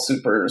is all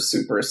super,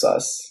 super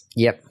sus.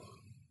 Yep.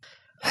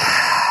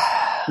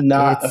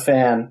 Not a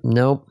fan.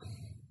 Nope.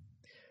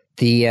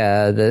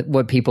 The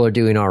what people are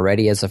doing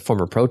already as a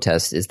form of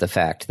protest is the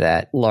fact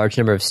that large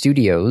number of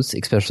studios,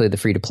 especially the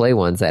free to play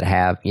ones that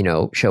have,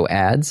 show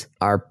ads,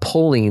 are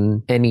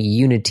pulling any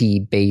Unity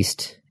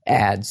based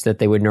ads that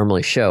they would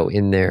normally show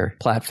in their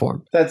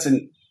platform. That's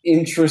an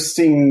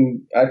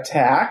interesting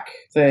attack.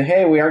 Say,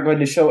 hey, we aren't going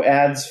to show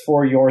ads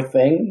for your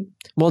thing.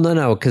 Well,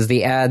 no, because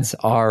the ads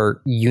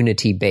are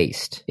Unity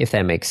based, if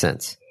that makes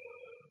sense.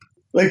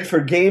 Like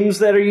for games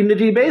that are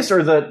Unity based,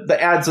 or the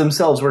ads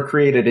themselves were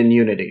created in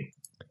Unity?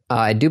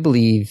 I do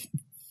believe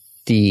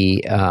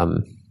I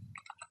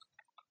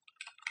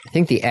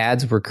think the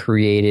ads were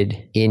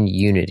created in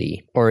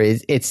Unity, or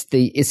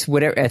it's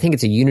whatever. I think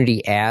it's a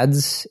Unity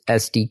ads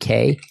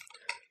SDK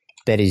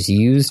that is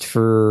used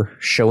for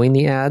showing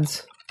the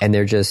ads, and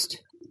they're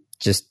just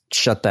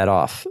shut that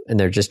off, and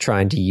they're just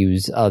trying to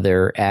use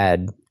other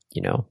ad,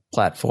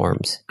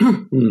 platforms. All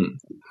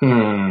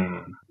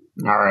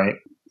right.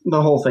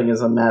 The whole thing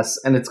is a mess,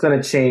 and it's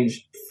going to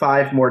change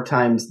 5 more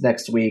times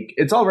next week.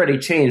 It's already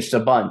changed a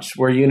bunch,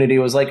 where Unity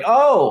was like,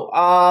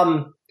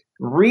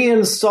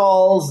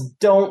 reinstalls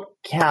don't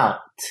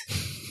count.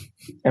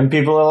 And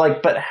people are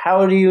like, but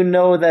how do you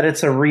know that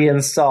it's a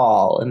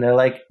reinstall? And they're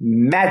like,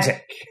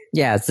 magic.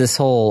 Yeah, it's this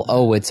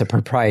whole, it's a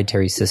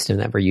proprietary system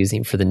that we're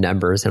using for the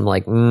numbers. And I'm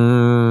like,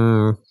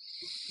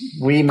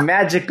 we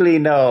magically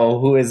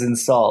know who is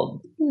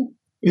installed.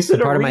 Is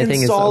it a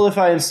reinstall if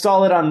I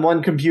install it on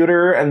one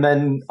computer and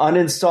then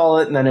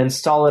uninstall it and then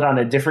install it on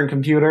a different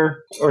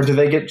computer? Or do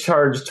they get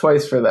charged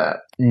twice for that?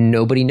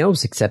 Nobody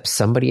knows except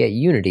somebody at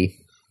Unity.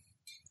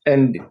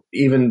 And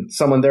even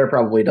someone there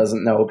probably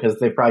doesn't know because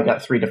they've probably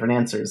got 3 different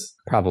answers.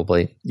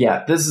 Probably.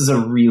 Yeah, this is a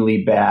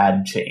really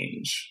bad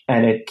change.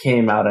 And it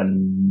came out of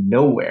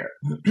nowhere.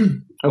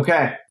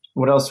 Okay,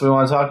 what else do we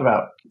want to talk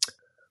about?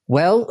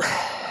 Well,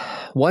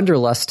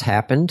 Wanderlust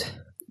happened.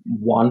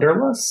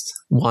 Wanderlust,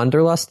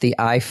 the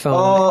iPhone.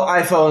 Oh,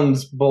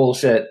 iPhone's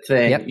bullshit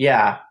thing. Yep.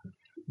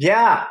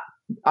 Yeah.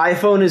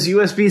 iPhone is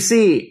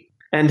USB-C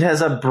and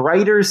has a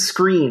brighter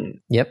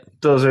screen. Yep.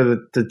 Those are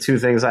the 2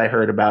 things I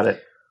heard about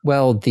it.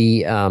 Well,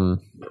 it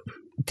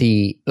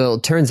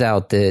turns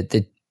out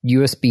the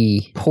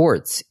USB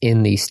ports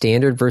in the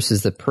standard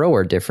versus the Pro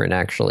are different,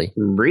 actually.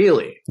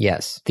 Really?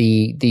 Yes.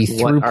 The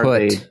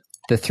throughput.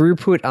 The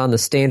throughput on the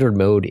standard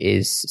mode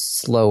is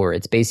slower.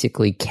 It's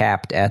basically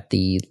capped at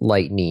the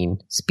lightning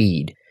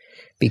speed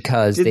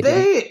because Did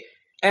they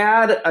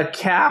add a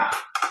cap?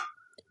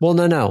 Well,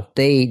 no.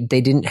 They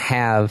didn't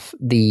have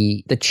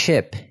the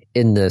chip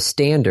in the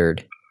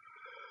standard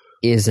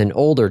is an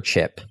older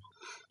chip.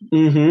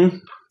 Mm-hmm.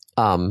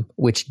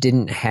 Which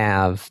didn't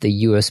have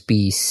the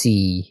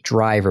USB-C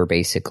driver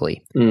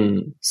basically.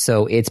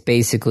 So it's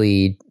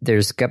basically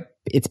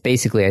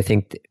I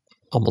think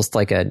almost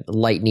like a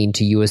lightning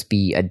to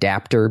USB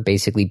adapter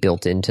basically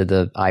built into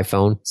the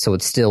iPhone. So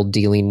it's still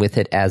dealing with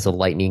it as a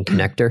lightning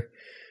connector.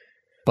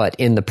 But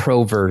in the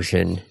Pro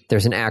version,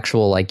 there's an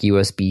actual like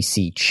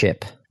USB-C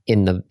chip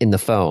in the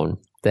phone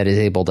that is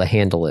able to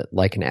handle it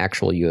like an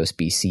actual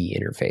USB-C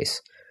interface.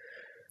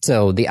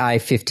 So the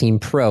i15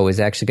 Pro is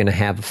actually going to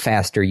have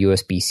faster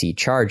USB-C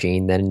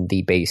charging than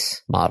the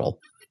base model.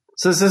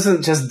 So this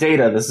isn't just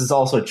data, this is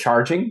also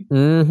charging?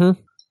 Mm-hmm.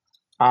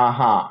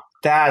 Uh-huh.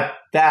 That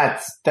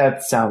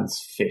sounds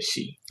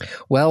fishy.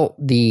 Well,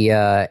 the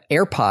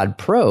AirPod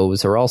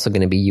Pros are also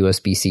going to be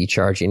USB-C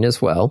charging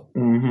as well.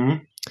 Mm-hmm.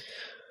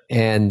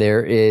 And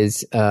there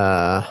is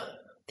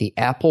the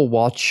Apple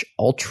Watch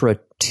Ultra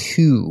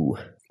 2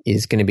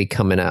 is going to be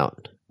coming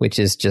out, which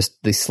is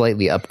just the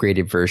slightly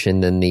upgraded version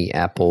than the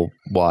Apple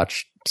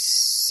Watch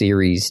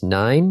Series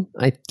 9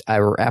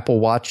 or Apple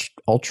Watch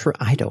Ultra.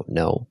 I don't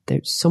know.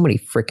 There's so many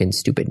freaking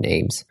stupid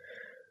names.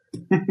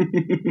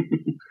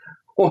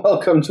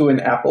 Welcome to an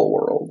Apple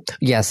world.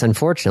 Yes,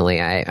 unfortunately,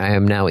 I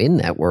am now in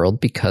that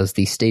world because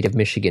the state of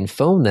Michigan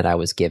phone that I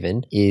was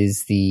given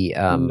is the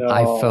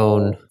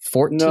iPhone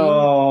 14.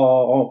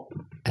 No.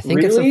 I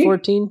think it's a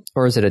 14,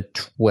 or is it a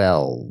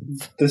 12?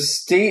 The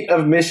state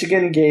of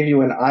Michigan gave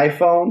you an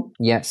iPhone?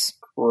 Yes.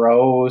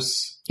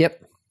 Gross.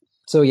 Yep.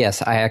 So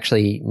yes, I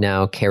actually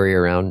now carry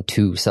around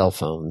 2 cell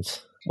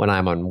phones when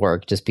I'm on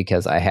work just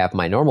because I have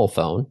my normal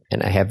phone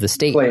and I have the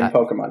state. Playing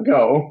Pokemon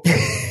Go.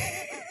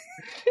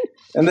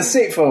 And the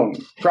state phone,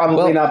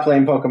 probably not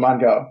playing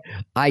Pokemon Go.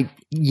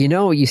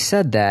 You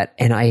said that,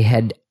 and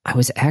I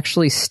was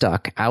actually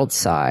stuck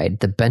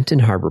outside the Benton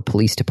Harbor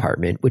Police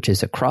Department, which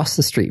is across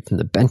the street from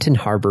the Benton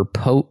Harbor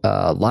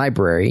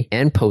Library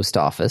and Post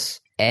Office.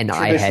 And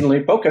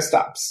traditionally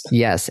Pokestops.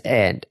 Yes,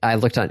 and I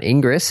looked on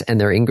Ingress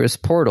and their Ingress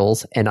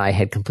portals, and I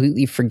had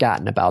completely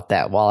forgotten about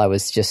that while I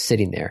was just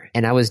sitting there.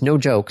 And I was, no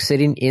joke,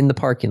 sitting in the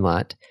parking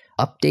lot,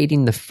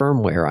 updating the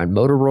firmware on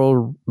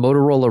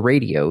Motorola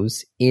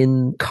radios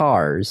in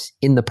cars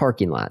in the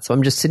parking lot. So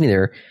I'm just sitting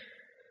there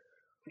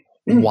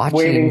watching,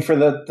 waiting for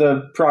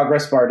the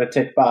progress bar to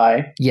tick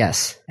by.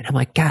 Yes. And I'm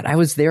like, God, I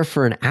was there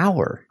for an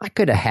hour. I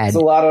could have had... It's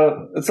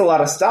a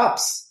lot of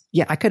stops.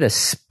 Yeah, I could have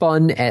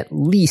spun at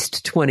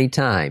least 20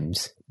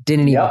 times.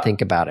 Didn't even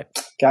think about it.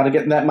 Got to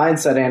get in that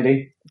mindset,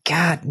 Andy.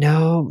 God,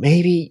 no,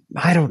 maybe.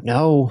 I don't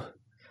know.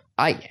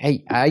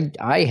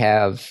 I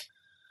have...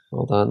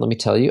 Hold on, let me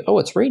tell you. Oh,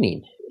 it's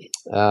raining.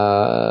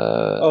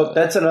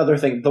 That's another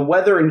thing. The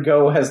weather in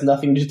Go has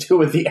nothing to do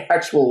with the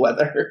actual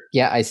weather.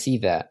 Yeah, I see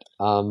that.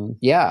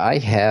 I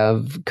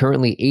have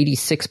currently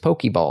 86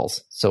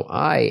 Pokeballs, so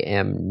I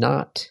am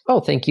not... Oh,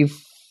 thank you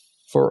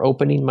for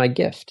opening my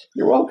gift.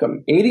 You're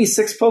welcome.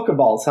 86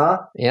 Pokeballs, huh?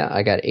 Yeah,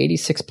 I got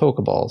 86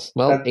 Pokeballs.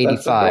 Well,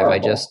 85. I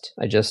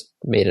just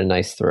made a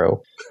nice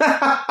throw.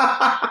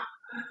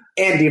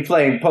 Andy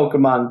playing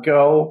Pokemon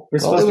Go. We're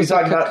supposed to be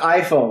talking about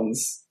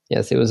iPhones.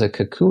 Yes, it was a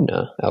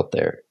Kakuna out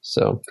there.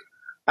 So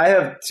I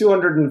have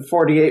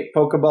 248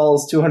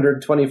 Pokeballs,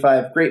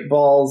 225 Great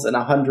Balls, and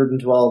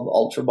 112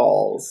 Ultra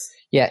Balls.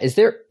 Yeah, is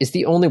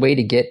the only way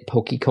to get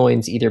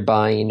Pokecoins either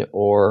buying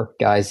or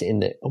guys in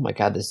the... Oh my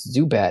God, this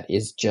Zubat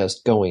is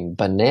just going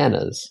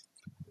bananas.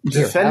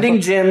 Defending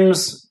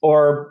gyms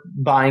or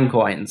buying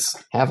coins.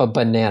 Have a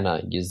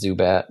banana, you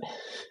Zubat.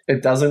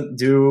 It doesn't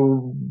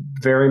do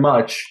very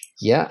much.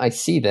 Yeah, I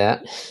see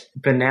that.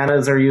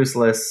 Bananas are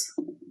useless.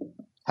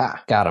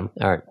 Ha, got him.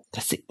 All right.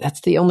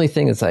 That's the only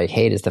thing that I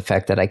hate is the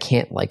fact that I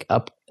can't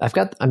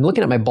I'm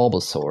looking at my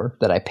Bulbasaur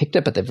that I picked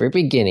up at the very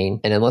beginning,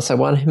 and unless I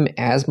want him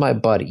as my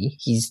buddy,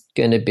 he's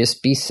going to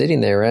just be sitting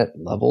there at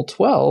level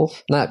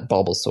 12. Not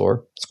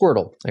Bulbasaur,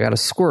 Squirtle. I got a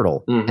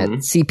Squirtle at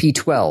CP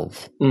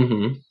 12.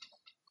 Mm-hmm.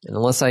 And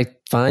unless I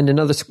find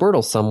another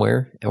Squirtle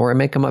somewhere, or I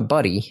make him my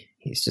buddy,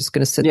 he's just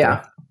going to sit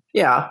there.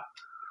 Yeah.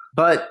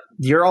 But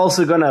you're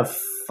also going to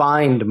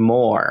find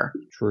more.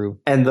 True.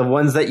 And the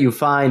ones that you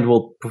find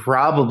will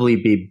probably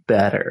be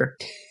better.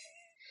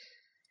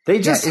 They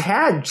just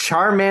had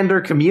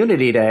Charmander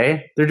Community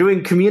Day. They're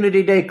doing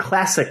Community Day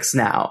Classics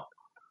now.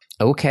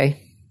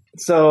 Okay.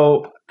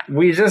 So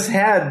we just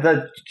had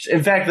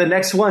in fact, the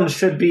next one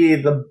should be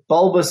the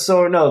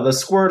the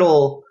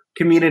Squirtle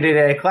Community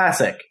Day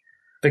Classic.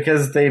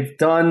 Because they've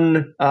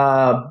done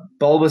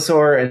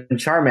Bulbasaur and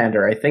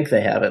Charmander. I think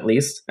they have, at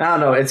least. I don't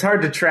know. It's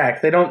hard to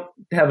track. They don't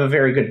have a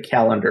very good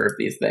calendar of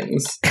these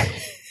things.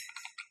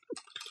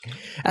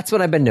 That's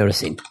what I've been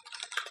noticing.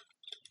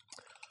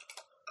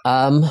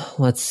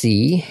 Let's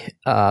see.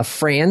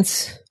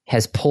 France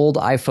has pulled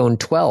iPhone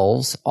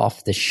 12s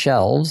off the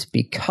shelves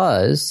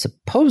because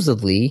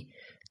supposedly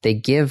they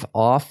give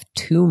off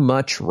too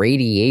much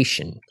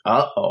radiation.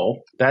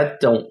 Uh-oh. That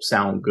don't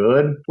sound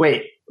good.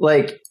 Wait,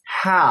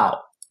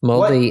 how?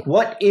 Well,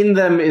 what in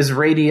them is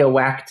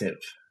radioactive?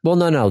 Well,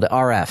 no, the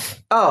RF.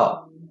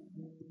 Oh.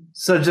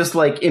 So just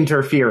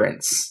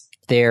interference.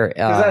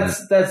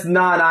 That's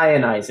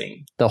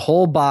non-ionizing. The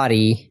whole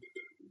body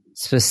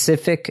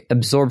specific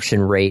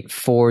absorption rate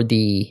for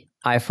the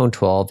iPhone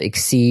 12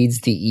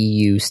 exceeds the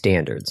EU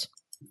standards.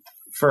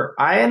 For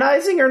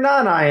ionizing or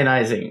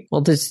non-ionizing?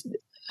 Well, this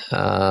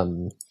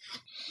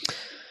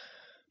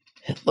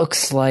it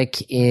looks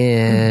like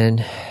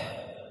in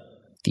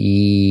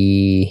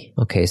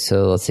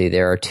so let's see.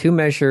 There are two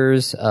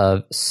measures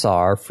of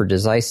SAR for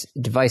device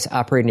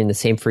operating in the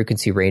same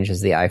frequency range as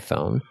the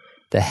iPhone.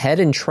 The head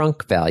and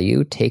trunk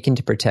value taken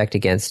to protect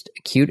against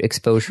acute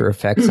exposure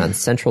effects on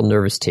central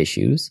nervous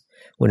tissues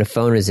when a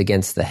phone is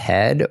against the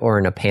head or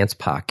in a pants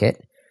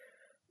pocket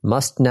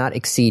must not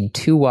exceed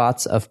 2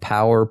 watts of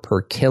power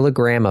per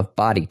kilogram of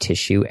body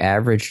tissue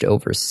averaged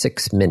over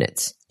 6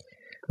 minutes.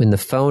 When the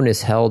phone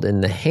is held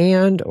in the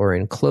hand or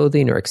in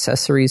clothing or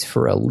accessories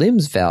for a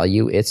limbs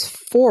value, it's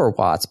 4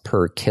 watts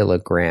per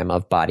kilogram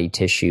of body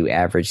tissue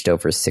averaged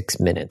over 6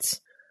 minutes.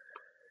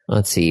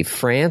 Let's see.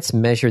 France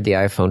measured the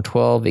iPhone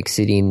 12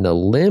 exceeding the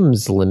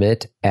limbs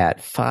limit at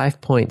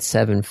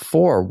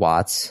 5.74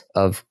 watts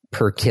of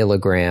per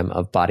kilogram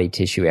of body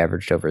tissue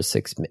averaged over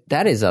 6 minutes.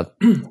 That is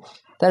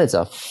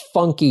a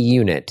funky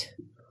unit.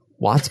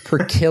 Watts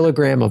per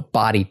kilogram of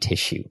body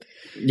tissue.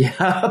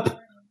 Yep.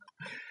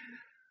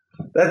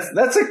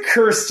 That's a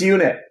cursed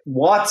unit.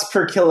 Watts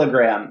per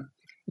kilogram.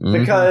 Mm-hmm.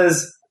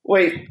 Because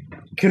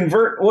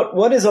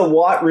what is a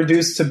watt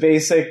reduced to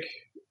basic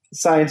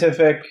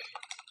scientific?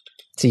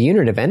 It's a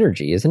unit of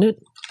energy, isn't it?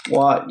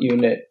 Watt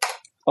unit.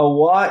 A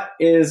watt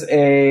is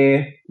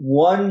a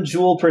 1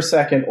 joule per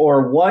second,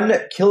 or 1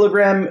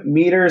 kilogram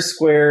meter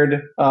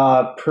squared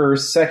per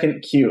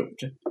second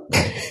cubed.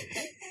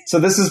 So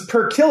this is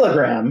per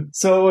kilogram.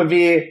 So it would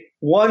be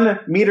 1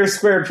 meter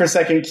squared per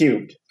second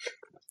cubed.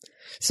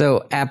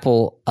 So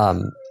Apple,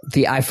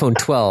 the iPhone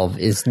 12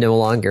 is no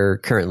longer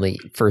currently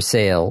for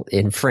sale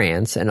in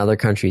France, and other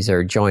countries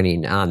are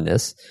joining on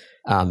this,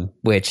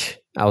 which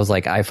I was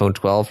like, iPhone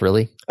 12,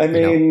 really? I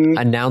mean,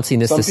 announcing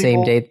this the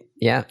same day.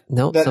 Yeah,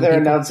 no. They're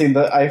announcing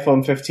the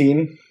iPhone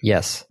 15?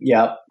 Yes.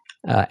 Yep.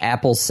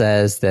 Apple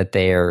says that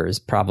there's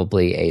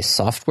probably a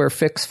software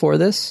fix for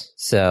this,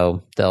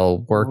 so they'll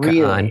work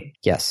on...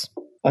 Yes.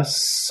 A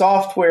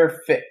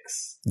software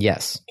fix?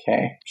 Yes.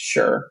 Okay,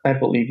 sure. I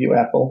believe you,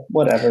 Apple.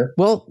 Whatever.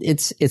 Well,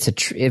 if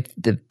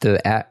the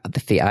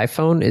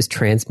iPhone is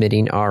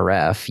transmitting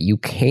RF, you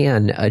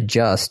can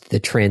adjust the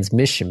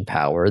transmission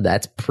power.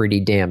 That's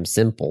pretty damn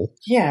simple.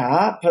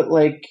 Yeah, but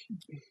like,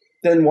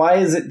 then why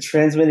is it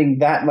transmitting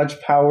that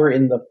much power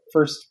in the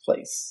first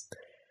place?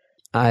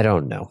 I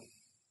don't know.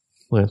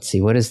 Let's see.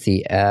 What is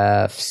the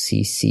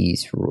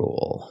FCC's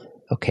rule?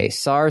 Okay,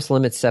 SARS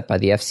limits set by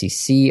the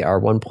FCC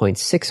are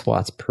 1.6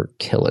 watts per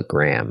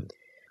kilogram.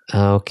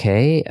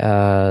 Okay,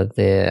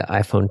 the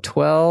iPhone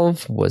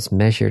 12 was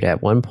measured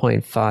at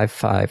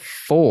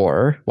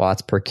 1.554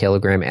 watts per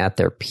kilogram at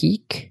their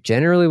peak,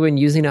 generally when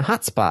using a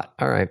hotspot.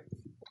 All right.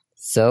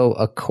 So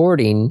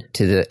according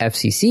to the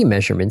FCC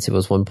measurements, it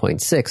was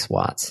 1.6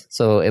 watts.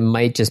 So it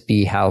might just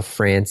be how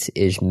France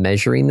is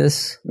measuring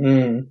this.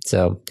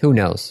 So who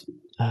knows?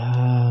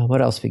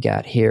 What else we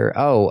got here?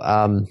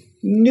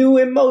 New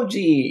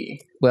emoji.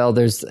 Well,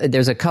 there's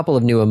a couple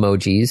of new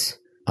emojis.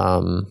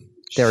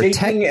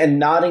 Shaking and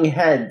nodding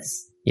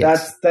heads.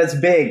 Yes. That's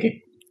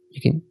big.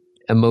 You can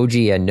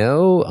emoji a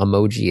no,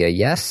 emoji a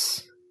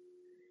yes.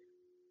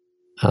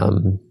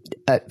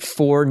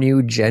 4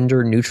 new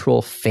gender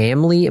neutral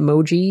family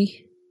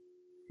emoji.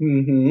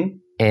 Mm-hmm.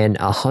 And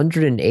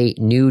 108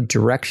 new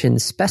direction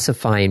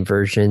specifying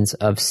versions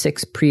of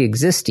 6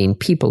 pre-existing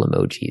people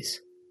emojis.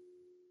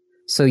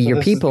 So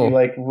your people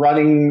like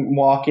running,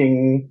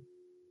 walking.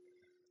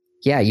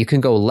 Yeah, you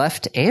can go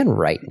left and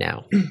right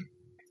now.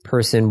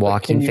 Person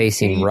walking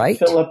facing right.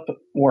 Philip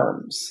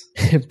Worms.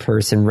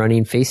 Person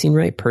running facing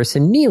right.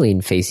 Person kneeling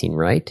facing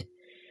right.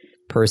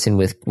 Person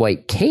with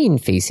white cane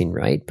facing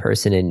right.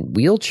 Person in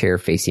wheelchair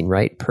facing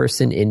right.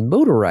 Person in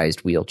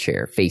motorized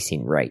wheelchair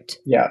facing right.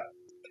 Yeah.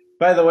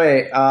 By the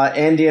way,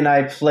 Andy and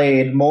I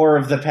played more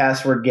of the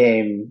password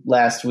game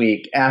last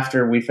week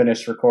after we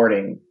finished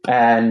recording,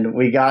 and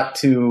we got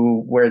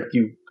to where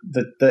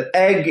the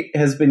egg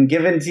has been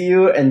given to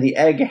you and the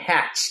egg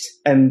hatched,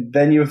 and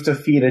then you have to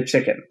feed a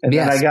chicken. And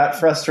yes. Then I got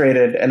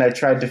frustrated and I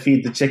tried to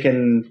feed the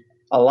chicken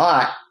a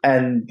lot,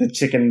 and the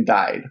chicken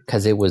died.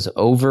 Because it was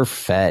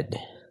overfed.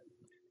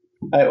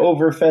 I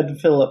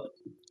overfed Philip.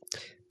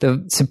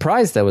 The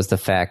surprise, though, was the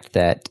fact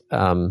that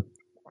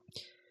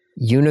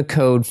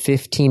Unicode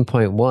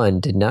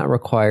 15.1 did not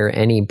require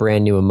any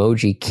brand new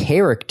emoji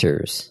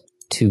characters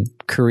to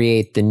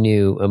create the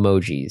new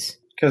emojis.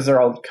 Because they're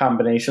all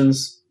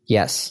combinations?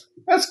 Yes.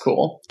 That's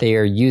cool. They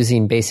are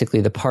using basically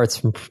the parts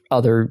from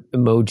other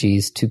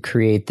emojis to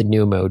create the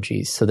new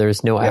emojis. So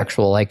there's no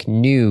actual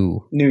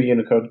new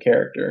Unicode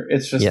character.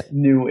 It's just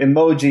new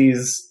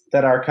emojis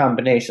that are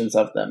combinations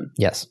of them.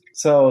 Yes.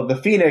 So the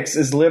phoenix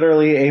is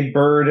literally a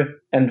bird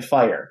and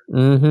fire.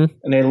 Mm-hmm.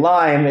 And a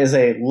lime is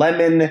a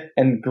lemon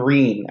and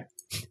green.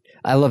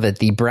 I love it.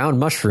 The brown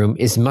mushroom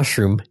is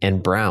mushroom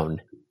and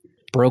brown.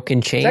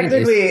 Broken chain.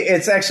 Technically,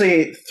 it's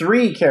actually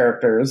 3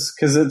 characters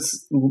because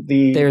it's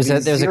there's a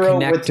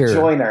connector with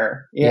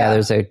joiner. Yeah,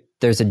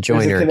 there's a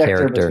joiner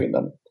character between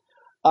them.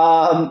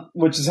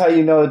 Which is how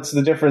you know it's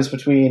the difference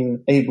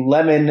between a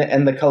lemon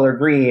and the color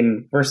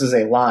green versus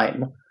a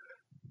lime.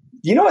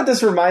 You know what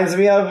this reminds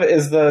me of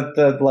is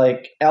the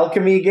like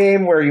alchemy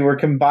game where you were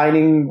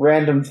combining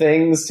random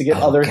things to get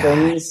other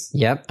things.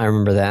 Yep, I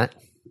remember that.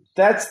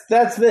 That's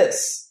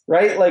this,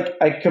 right? Like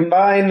I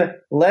combine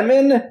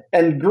lemon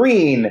and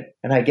green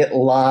and I get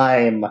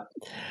lime.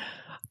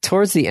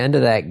 Towards the end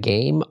of that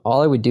game,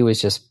 all I would do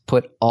is just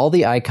put all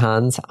the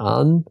icons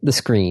on the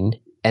screen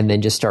and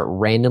then just start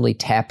randomly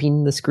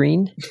tapping the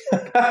screen.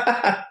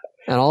 And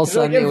all of a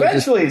sudden,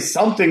 eventually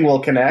something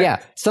will connect.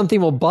 Yeah,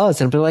 something will buzz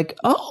and be like,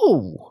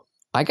 oh,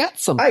 I got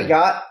something. I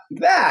got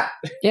that.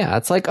 Yeah,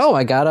 it's like, oh,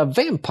 I got a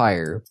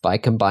vampire by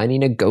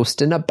combining a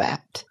ghost and a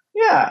bat.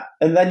 Yeah,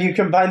 and then you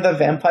combine the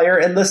vampire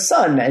and the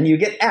sun, and you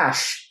get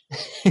Ash.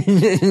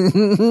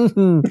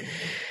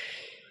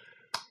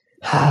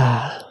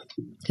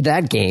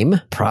 That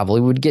game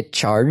probably would get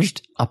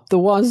charged up the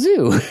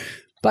wazoo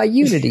by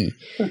Unity.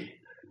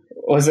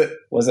 Was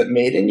it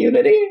made in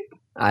Unity?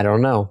 I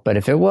don't know, but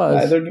if it was...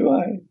 Neither do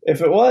I.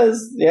 If it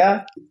was,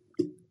 yeah.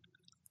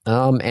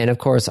 And of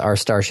course, our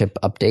Starship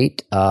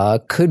update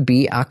could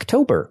be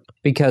October,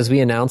 because we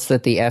announced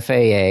that the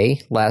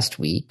FAA last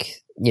week,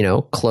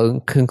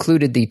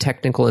 concluded the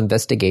technical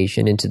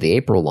investigation into the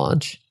April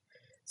launch.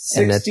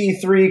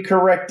 63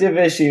 corrective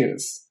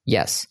issues.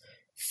 Yes.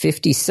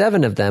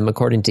 57 of them,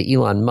 according to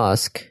Elon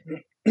Musk.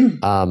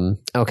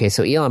 Okay,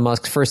 so Elon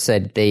Musk first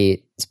said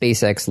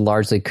SpaceX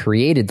largely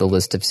created the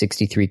list of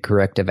 63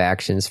 corrective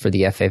actions for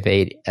the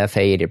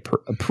FAA to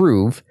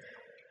approve.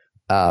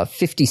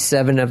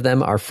 57 of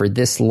them are for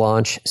this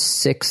launch.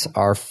 6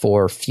 are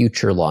for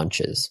future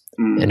launches.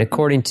 And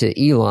according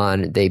to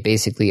Elon, they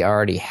basically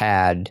already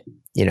had,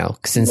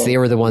 since they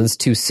were the ones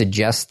to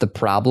suggest the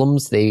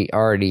problems, they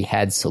already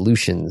had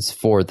solutions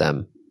for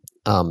them.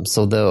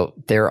 So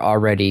they're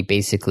already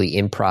basically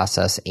in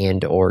process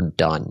and or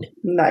done.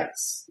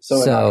 Nice.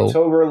 So an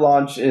October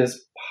launch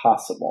is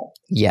possible.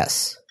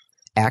 Yes.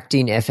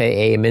 Acting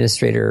FAA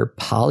Administrator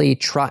Polly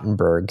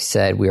Trottenberg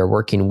said, "We are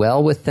working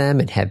well with them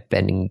and have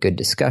been in good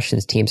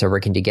discussions. Teams are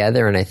working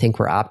together, and I think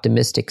we're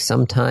optimistic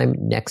sometime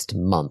next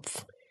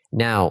month."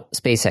 Now,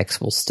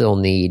 SpaceX will still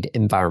need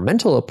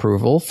environmental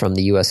approval from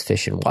the U.S.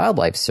 Fish and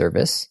Wildlife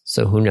Service,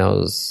 so who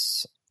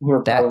knows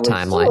that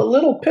timeline. Still a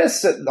little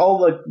pissed at all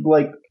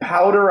the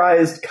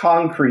powderized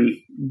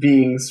concrete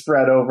being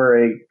spread over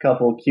a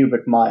couple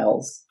cubic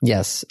miles.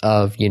 Yes,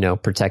 of,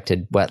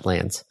 protected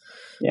wetlands.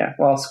 Yeah,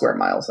 well, square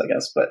miles, I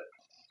guess. But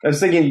I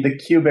was thinking the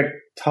cubic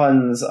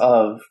tons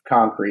of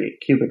concrete,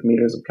 cubic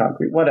meters of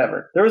concrete,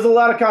 whatever. There was a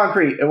lot of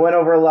concrete. It went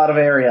over a lot of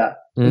area.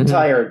 I'm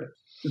tired.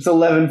 It's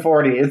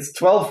 11:40. It's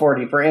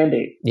 12:40 for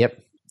Andy. Yep.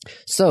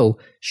 So,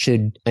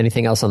 should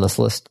anything else on this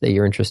list that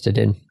you're interested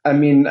in? I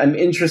mean, I'm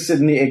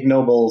interested in the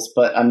ignobles,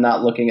 but I'm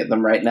not looking at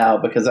them right now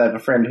because I have a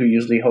friend who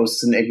usually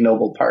hosts an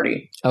ignoble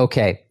party.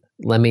 Okay.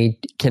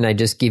 Can I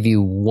just give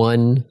you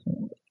one?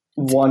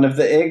 One of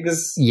the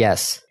Igs?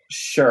 Yes.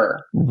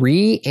 Sure.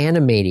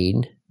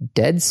 Reanimating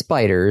dead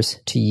spiders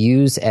to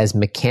use as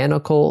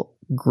mechanical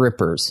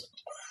grippers.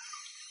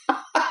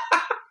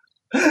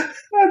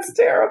 That's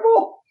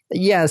terrible.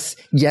 Yes,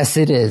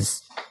 it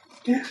is.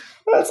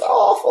 That's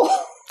awful.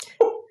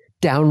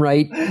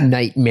 Downright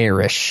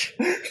nightmarish.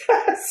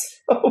 That's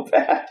so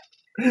bad.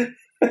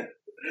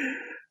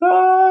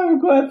 Oh, I'm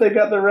glad they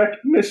got the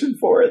recognition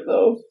for it,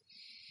 though.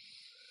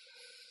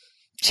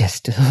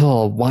 Just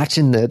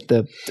watching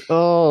the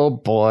oh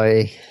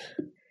boy.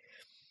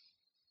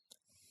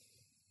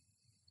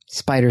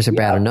 Spiders are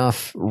bad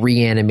enough.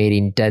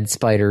 Reanimating dead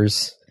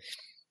spiders.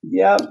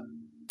 Yep.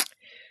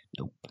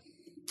 Nope.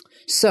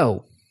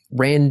 So,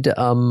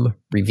 random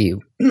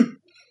review.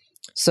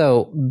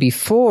 So,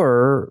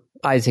 before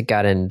Isaac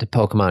got into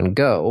Pokemon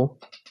Go,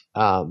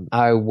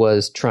 I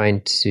was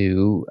trying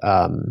to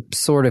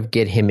sort of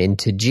get him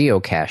into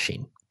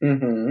geocaching.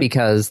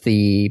 Because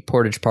the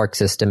Portage Park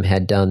system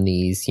had done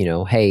these,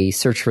 hey,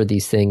 search for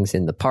these things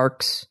in the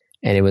parks.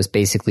 And it was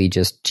basically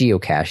just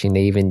geocaching.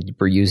 They even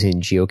were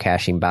using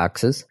geocaching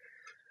boxes.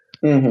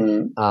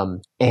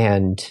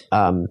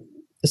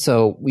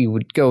 So we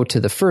would go to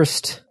the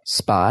first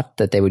spot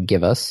that they would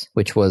give us,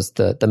 which was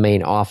the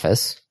main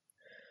office.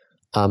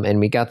 And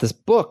we got this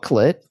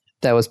booklet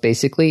that was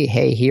basically,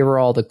 hey, here are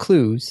all the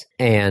clues.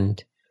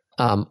 And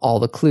all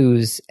the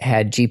clues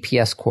had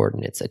GPS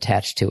coordinates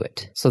attached to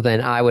it. So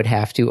then I would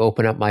have to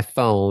open up my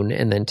phone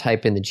and then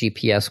type in the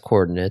GPS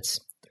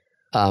coordinates,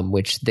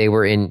 which they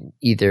were in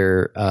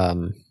either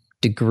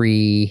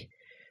degree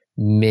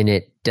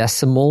minute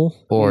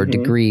decimal or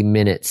degree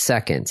minute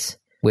seconds,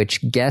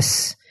 which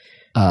guess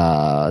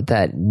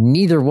that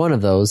neither one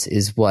of those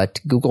is what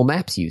Google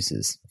Maps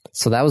uses.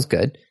 So that was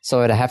good.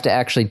 So I'd have to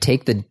actually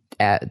take the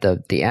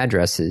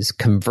addresses,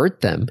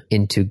 convert them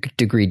into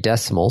degree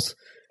decimals,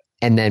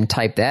 and then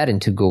type that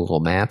into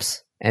Google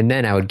Maps, and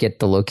then I would get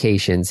the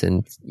locations.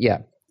 And yeah,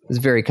 it was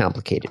very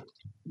complicated.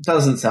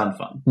 Doesn't sound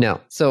fun.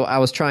 No. So I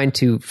was trying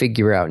to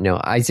figure out,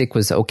 Isaac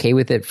was okay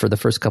with it for the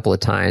first couple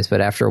of times,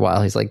 but after a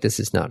while he's like, this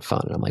is not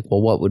fun. And I'm like,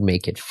 well, what would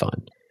make it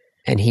fun?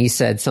 And he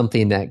said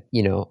something that,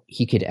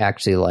 he could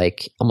actually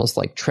almost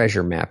like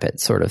treasure map it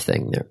sort of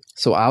thing there.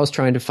 So I was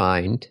trying to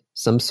find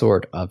some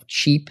sort of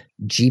cheap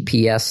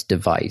GPS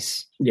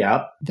device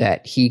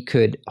that he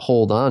could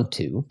hold on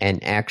to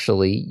and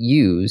actually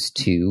use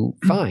to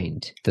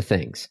find the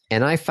things.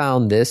 And I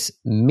found this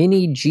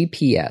mini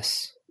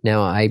GPS.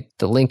 Now,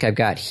 the link I've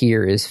got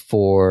here is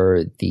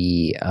for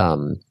the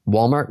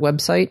Walmart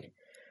website.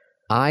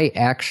 I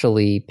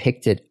actually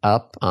picked it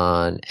up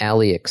on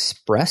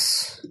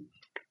AliExpress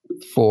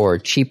for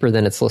cheaper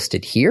than it's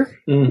listed here.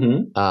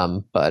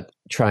 But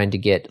trying to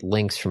get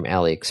links from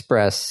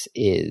AliExpress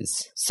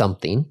is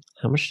something.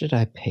 How much did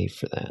I pay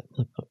for that?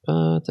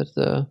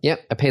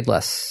 Yep, I paid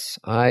less.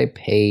 I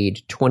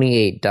paid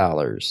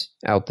 $28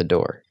 out the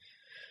door.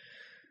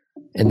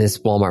 And this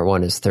Walmart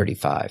one is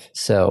 $35.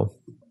 So,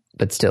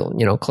 but still,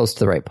 close to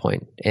the right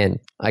point. And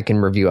I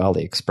can review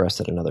AliExpress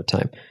at another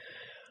time.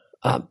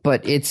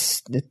 But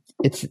it's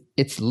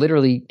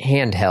literally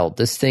handheld.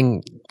 This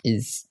thing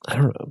is, I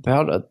don't know,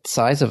 about a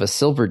size of a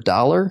silver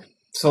dollar.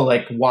 So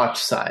like watch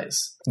size.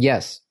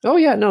 Yes. Oh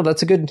yeah, no,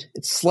 that's it's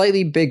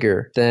slightly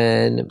bigger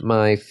than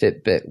my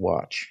Fitbit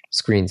watch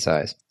screen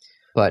size.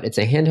 But it's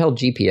a handheld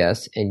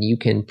GPS, and you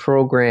can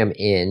program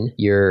in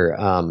your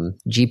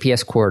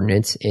GPS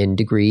coordinates in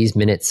degrees,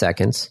 minutes,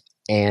 seconds.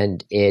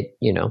 And it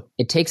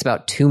takes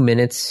about 2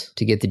 minutes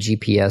to get the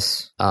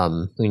GPS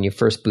when you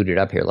first boot it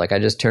up here. Like I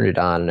just turned it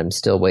on and I'm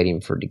still waiting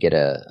for it to get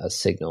a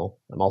signal.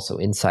 I'm also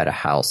inside a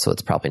house, so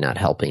it's probably not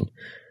helping.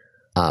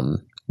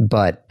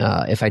 But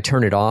if I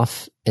turn it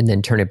off and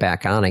then turn it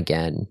back on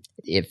again,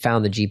 it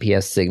found the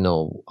GPS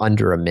signal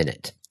under a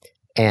minute.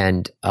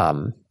 And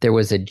there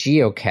was a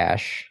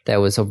geocache that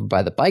was over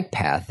by the bike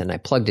path, and I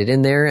plugged it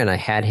in there and I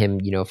had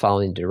him,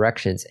 following the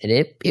directions, and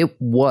it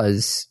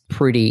was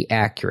pretty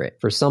accurate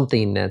for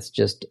something that's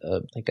just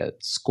like a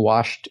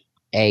squashed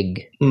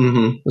egg.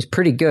 It was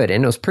pretty good,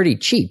 and it was pretty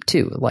cheap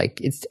too.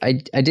 Like I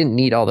didn't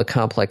need all the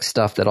complex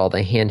stuff that all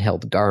the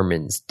handheld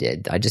Garmin's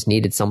did. I just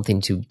needed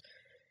something to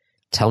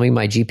tell me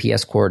my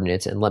GPS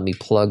coordinates and let me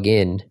plug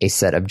in a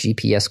set of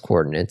GPS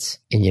coordinates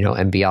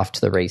and be off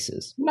to the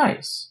races.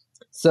 Nice.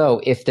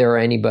 So if there are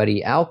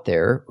anybody out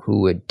there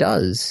who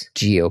does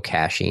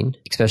geocaching,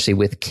 especially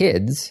with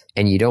kids,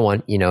 and you don't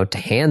want, to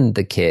hand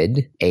the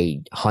kid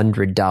a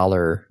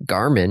 $100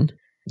 Garmin,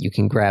 you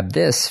can grab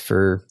this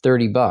for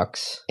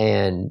 $30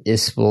 and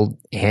this will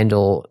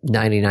handle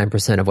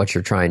 99% of what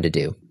you're trying to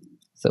do.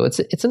 So it's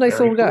a nice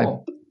Very little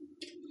cool. guy.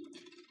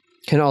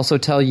 Can also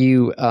tell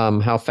you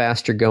how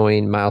fast you're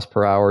going, miles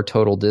per hour,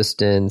 total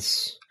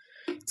distance.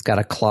 It's got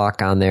a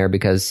clock on there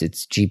because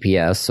it's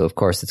GPS, so of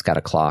course it's got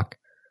a clock.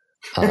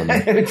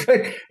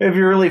 It'd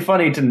be really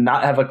funny to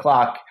not have a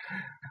clock,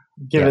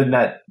 given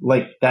that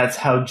that's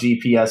how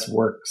GPS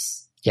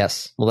works.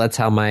 Yes. Well, that's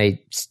how my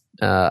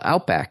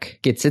Outback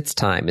gets its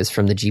time, is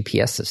from the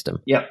GPS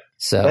system. Yep.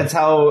 So that's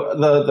how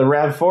the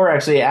RAV4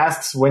 actually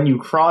asks when you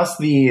cross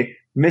the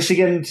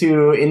Michigan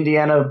to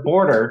Indiana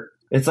border.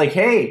 It's like,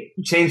 hey,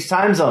 you changed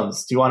time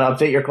zones. Do you want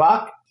to update your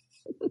clock?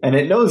 And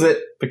it knows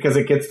it because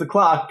it gets the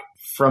clock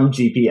from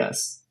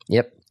GPS.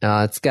 Yep.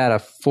 It's got a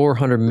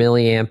 400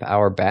 milliamp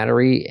hour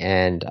battery,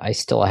 and I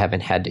still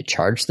haven't had to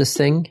charge this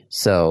thing.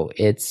 So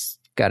it's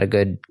got a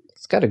good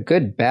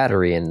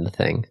battery in the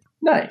thing.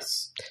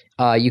 Nice.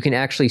 You can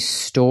actually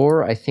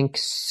store, I think,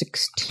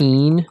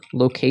 16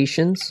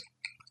 locations.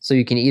 So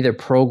you can either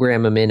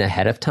program them in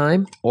ahead of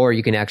time, or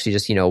you can actually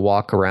just,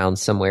 walk around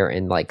somewhere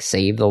and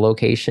save the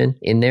location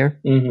in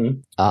there.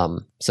 Mm-hmm.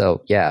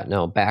 So yeah,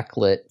 no,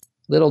 backlit,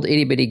 little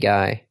itty bitty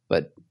guy,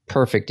 but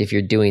perfect if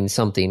you're doing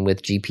something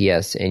with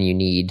GPS and you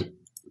need,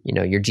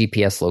 your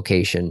GPS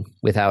location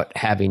without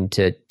having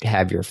to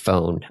have your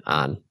phone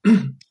on.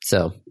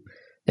 So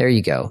there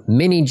you go.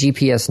 Mini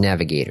GPS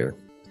navigator.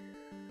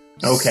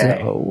 Okay.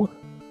 So,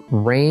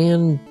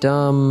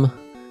 random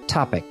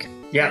topic.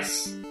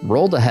 Yes.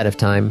 Rolled ahead of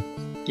time.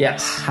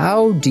 Yes.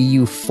 How do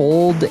you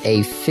fold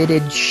a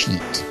fitted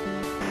sheet?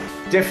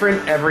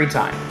 Different every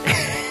time.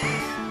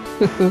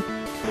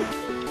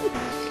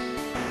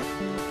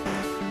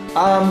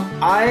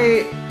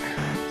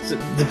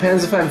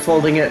 Depends if I'm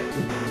folding it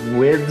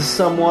with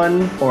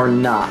someone or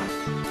not.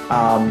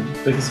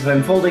 Because if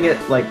I'm folding it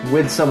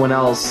with someone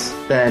else,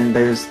 then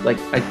there's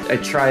I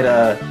try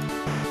to.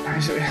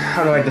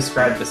 How do I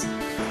describe this?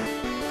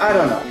 I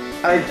don't know.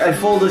 I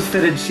fold a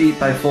fitted sheet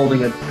by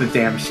folding the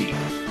damn sheet.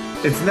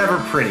 It's never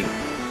pretty.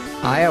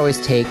 I always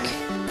take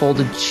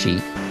folded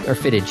sheet or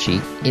fitted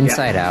sheet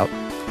inside out,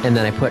 and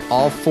then I put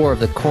all 4 of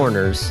the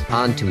corners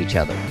onto each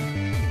other.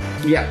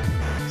 Yeah.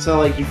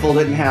 So you fold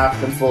it in half,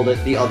 then fold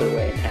it the other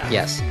way in half.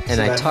 Yes, and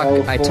so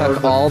I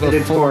tuck all the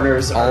fitted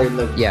corners are in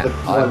the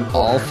one all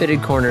corner.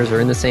 fitted corners are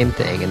in the same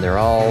thing, and they're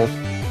all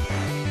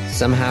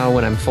somehow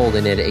when I'm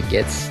folding it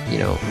gets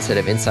instead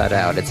of inside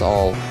out, it's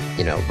all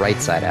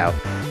right side out.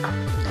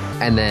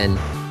 And then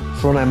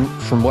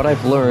from what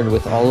I've learned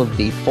with all of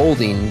the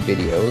folding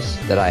videos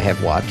that I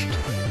have watched,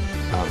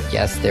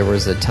 yes, there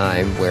was a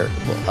time where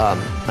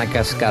I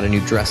just got a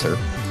new dresser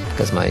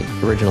because my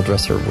original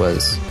dresser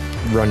was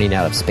running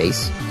out of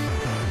space.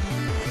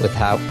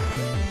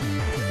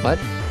 What?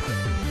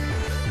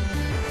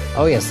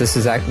 Oh yes, this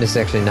is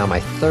actually now my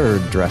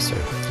 3rd dresser.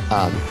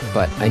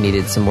 But I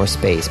needed some more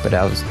space, but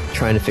I was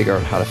trying to figure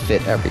out how to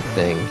fit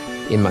everything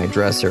in my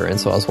dresser, and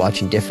so I was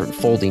watching different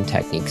folding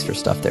techniques for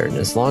stuff there. And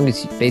as long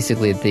as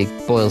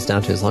it boils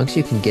down to as long as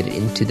you can get it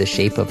into the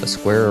shape of a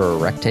square or a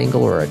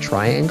rectangle or a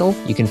triangle,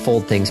 you can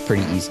fold things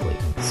pretty easily.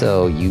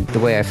 So the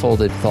way I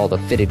folded with all the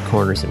fitted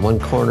corners in one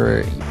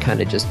corner, you kind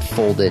of just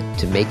fold it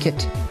to make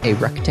it a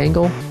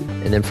rectangle,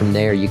 and then from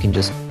there you can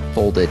just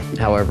fold it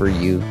however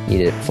you need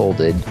it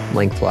folded,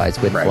 lengthwise,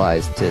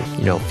 widthwise, to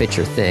fit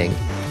your thing.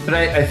 But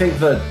I think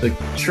the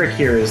trick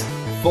here is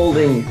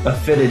folding a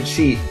fitted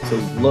sheet to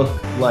look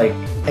like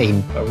a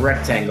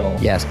rectangle.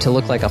 Yes, to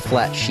look like a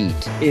flat sheet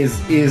is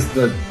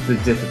the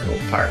difficult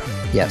part.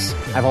 Yes.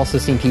 I've also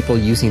seen people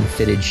using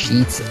fitted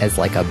sheets as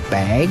a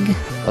bag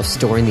of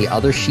storing the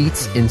other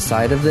sheets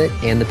inside of it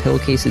and the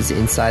pillowcases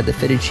inside the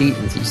fitted sheet,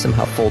 and you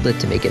somehow fold it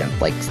to make it a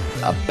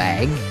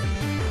bag.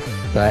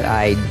 But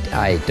I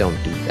don't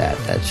do that.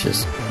 That's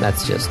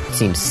just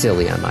seems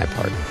silly on my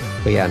part.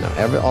 But yeah, no,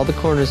 all the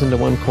corners into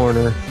one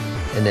corner,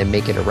 and then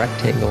make it a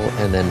rectangle,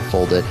 and then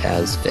fold it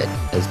as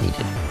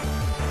needed.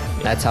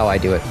 That's how I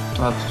do it.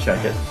 I'll have to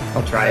check it.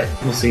 I'll try it.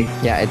 We'll see.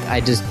 Yeah,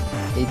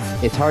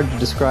 it's hard to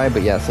describe,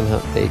 but yeah,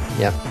 somehow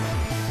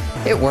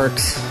it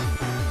works.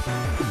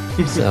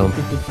 So,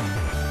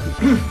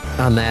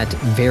 on that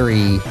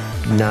very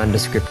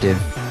non-descriptive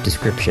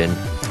description,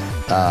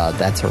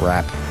 that's a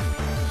wrap.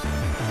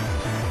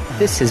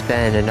 This has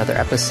been another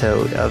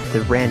episode of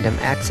the Random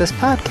Access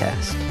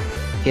Podcast.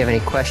 If you have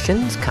any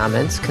questions,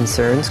 comments,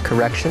 concerns,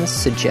 corrections,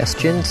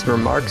 suggestions,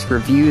 remarks,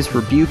 reviews,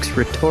 rebukes,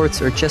 retorts,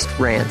 or just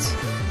rants,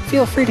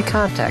 feel free to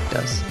contact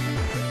us.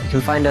 You can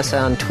find us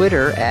on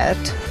Twitter at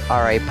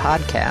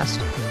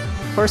RAPodcast,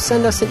 or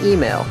send us an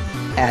email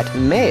at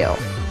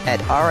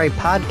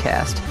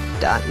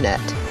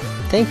mail@rapodcast.net.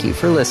 Thank you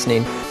for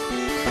listening.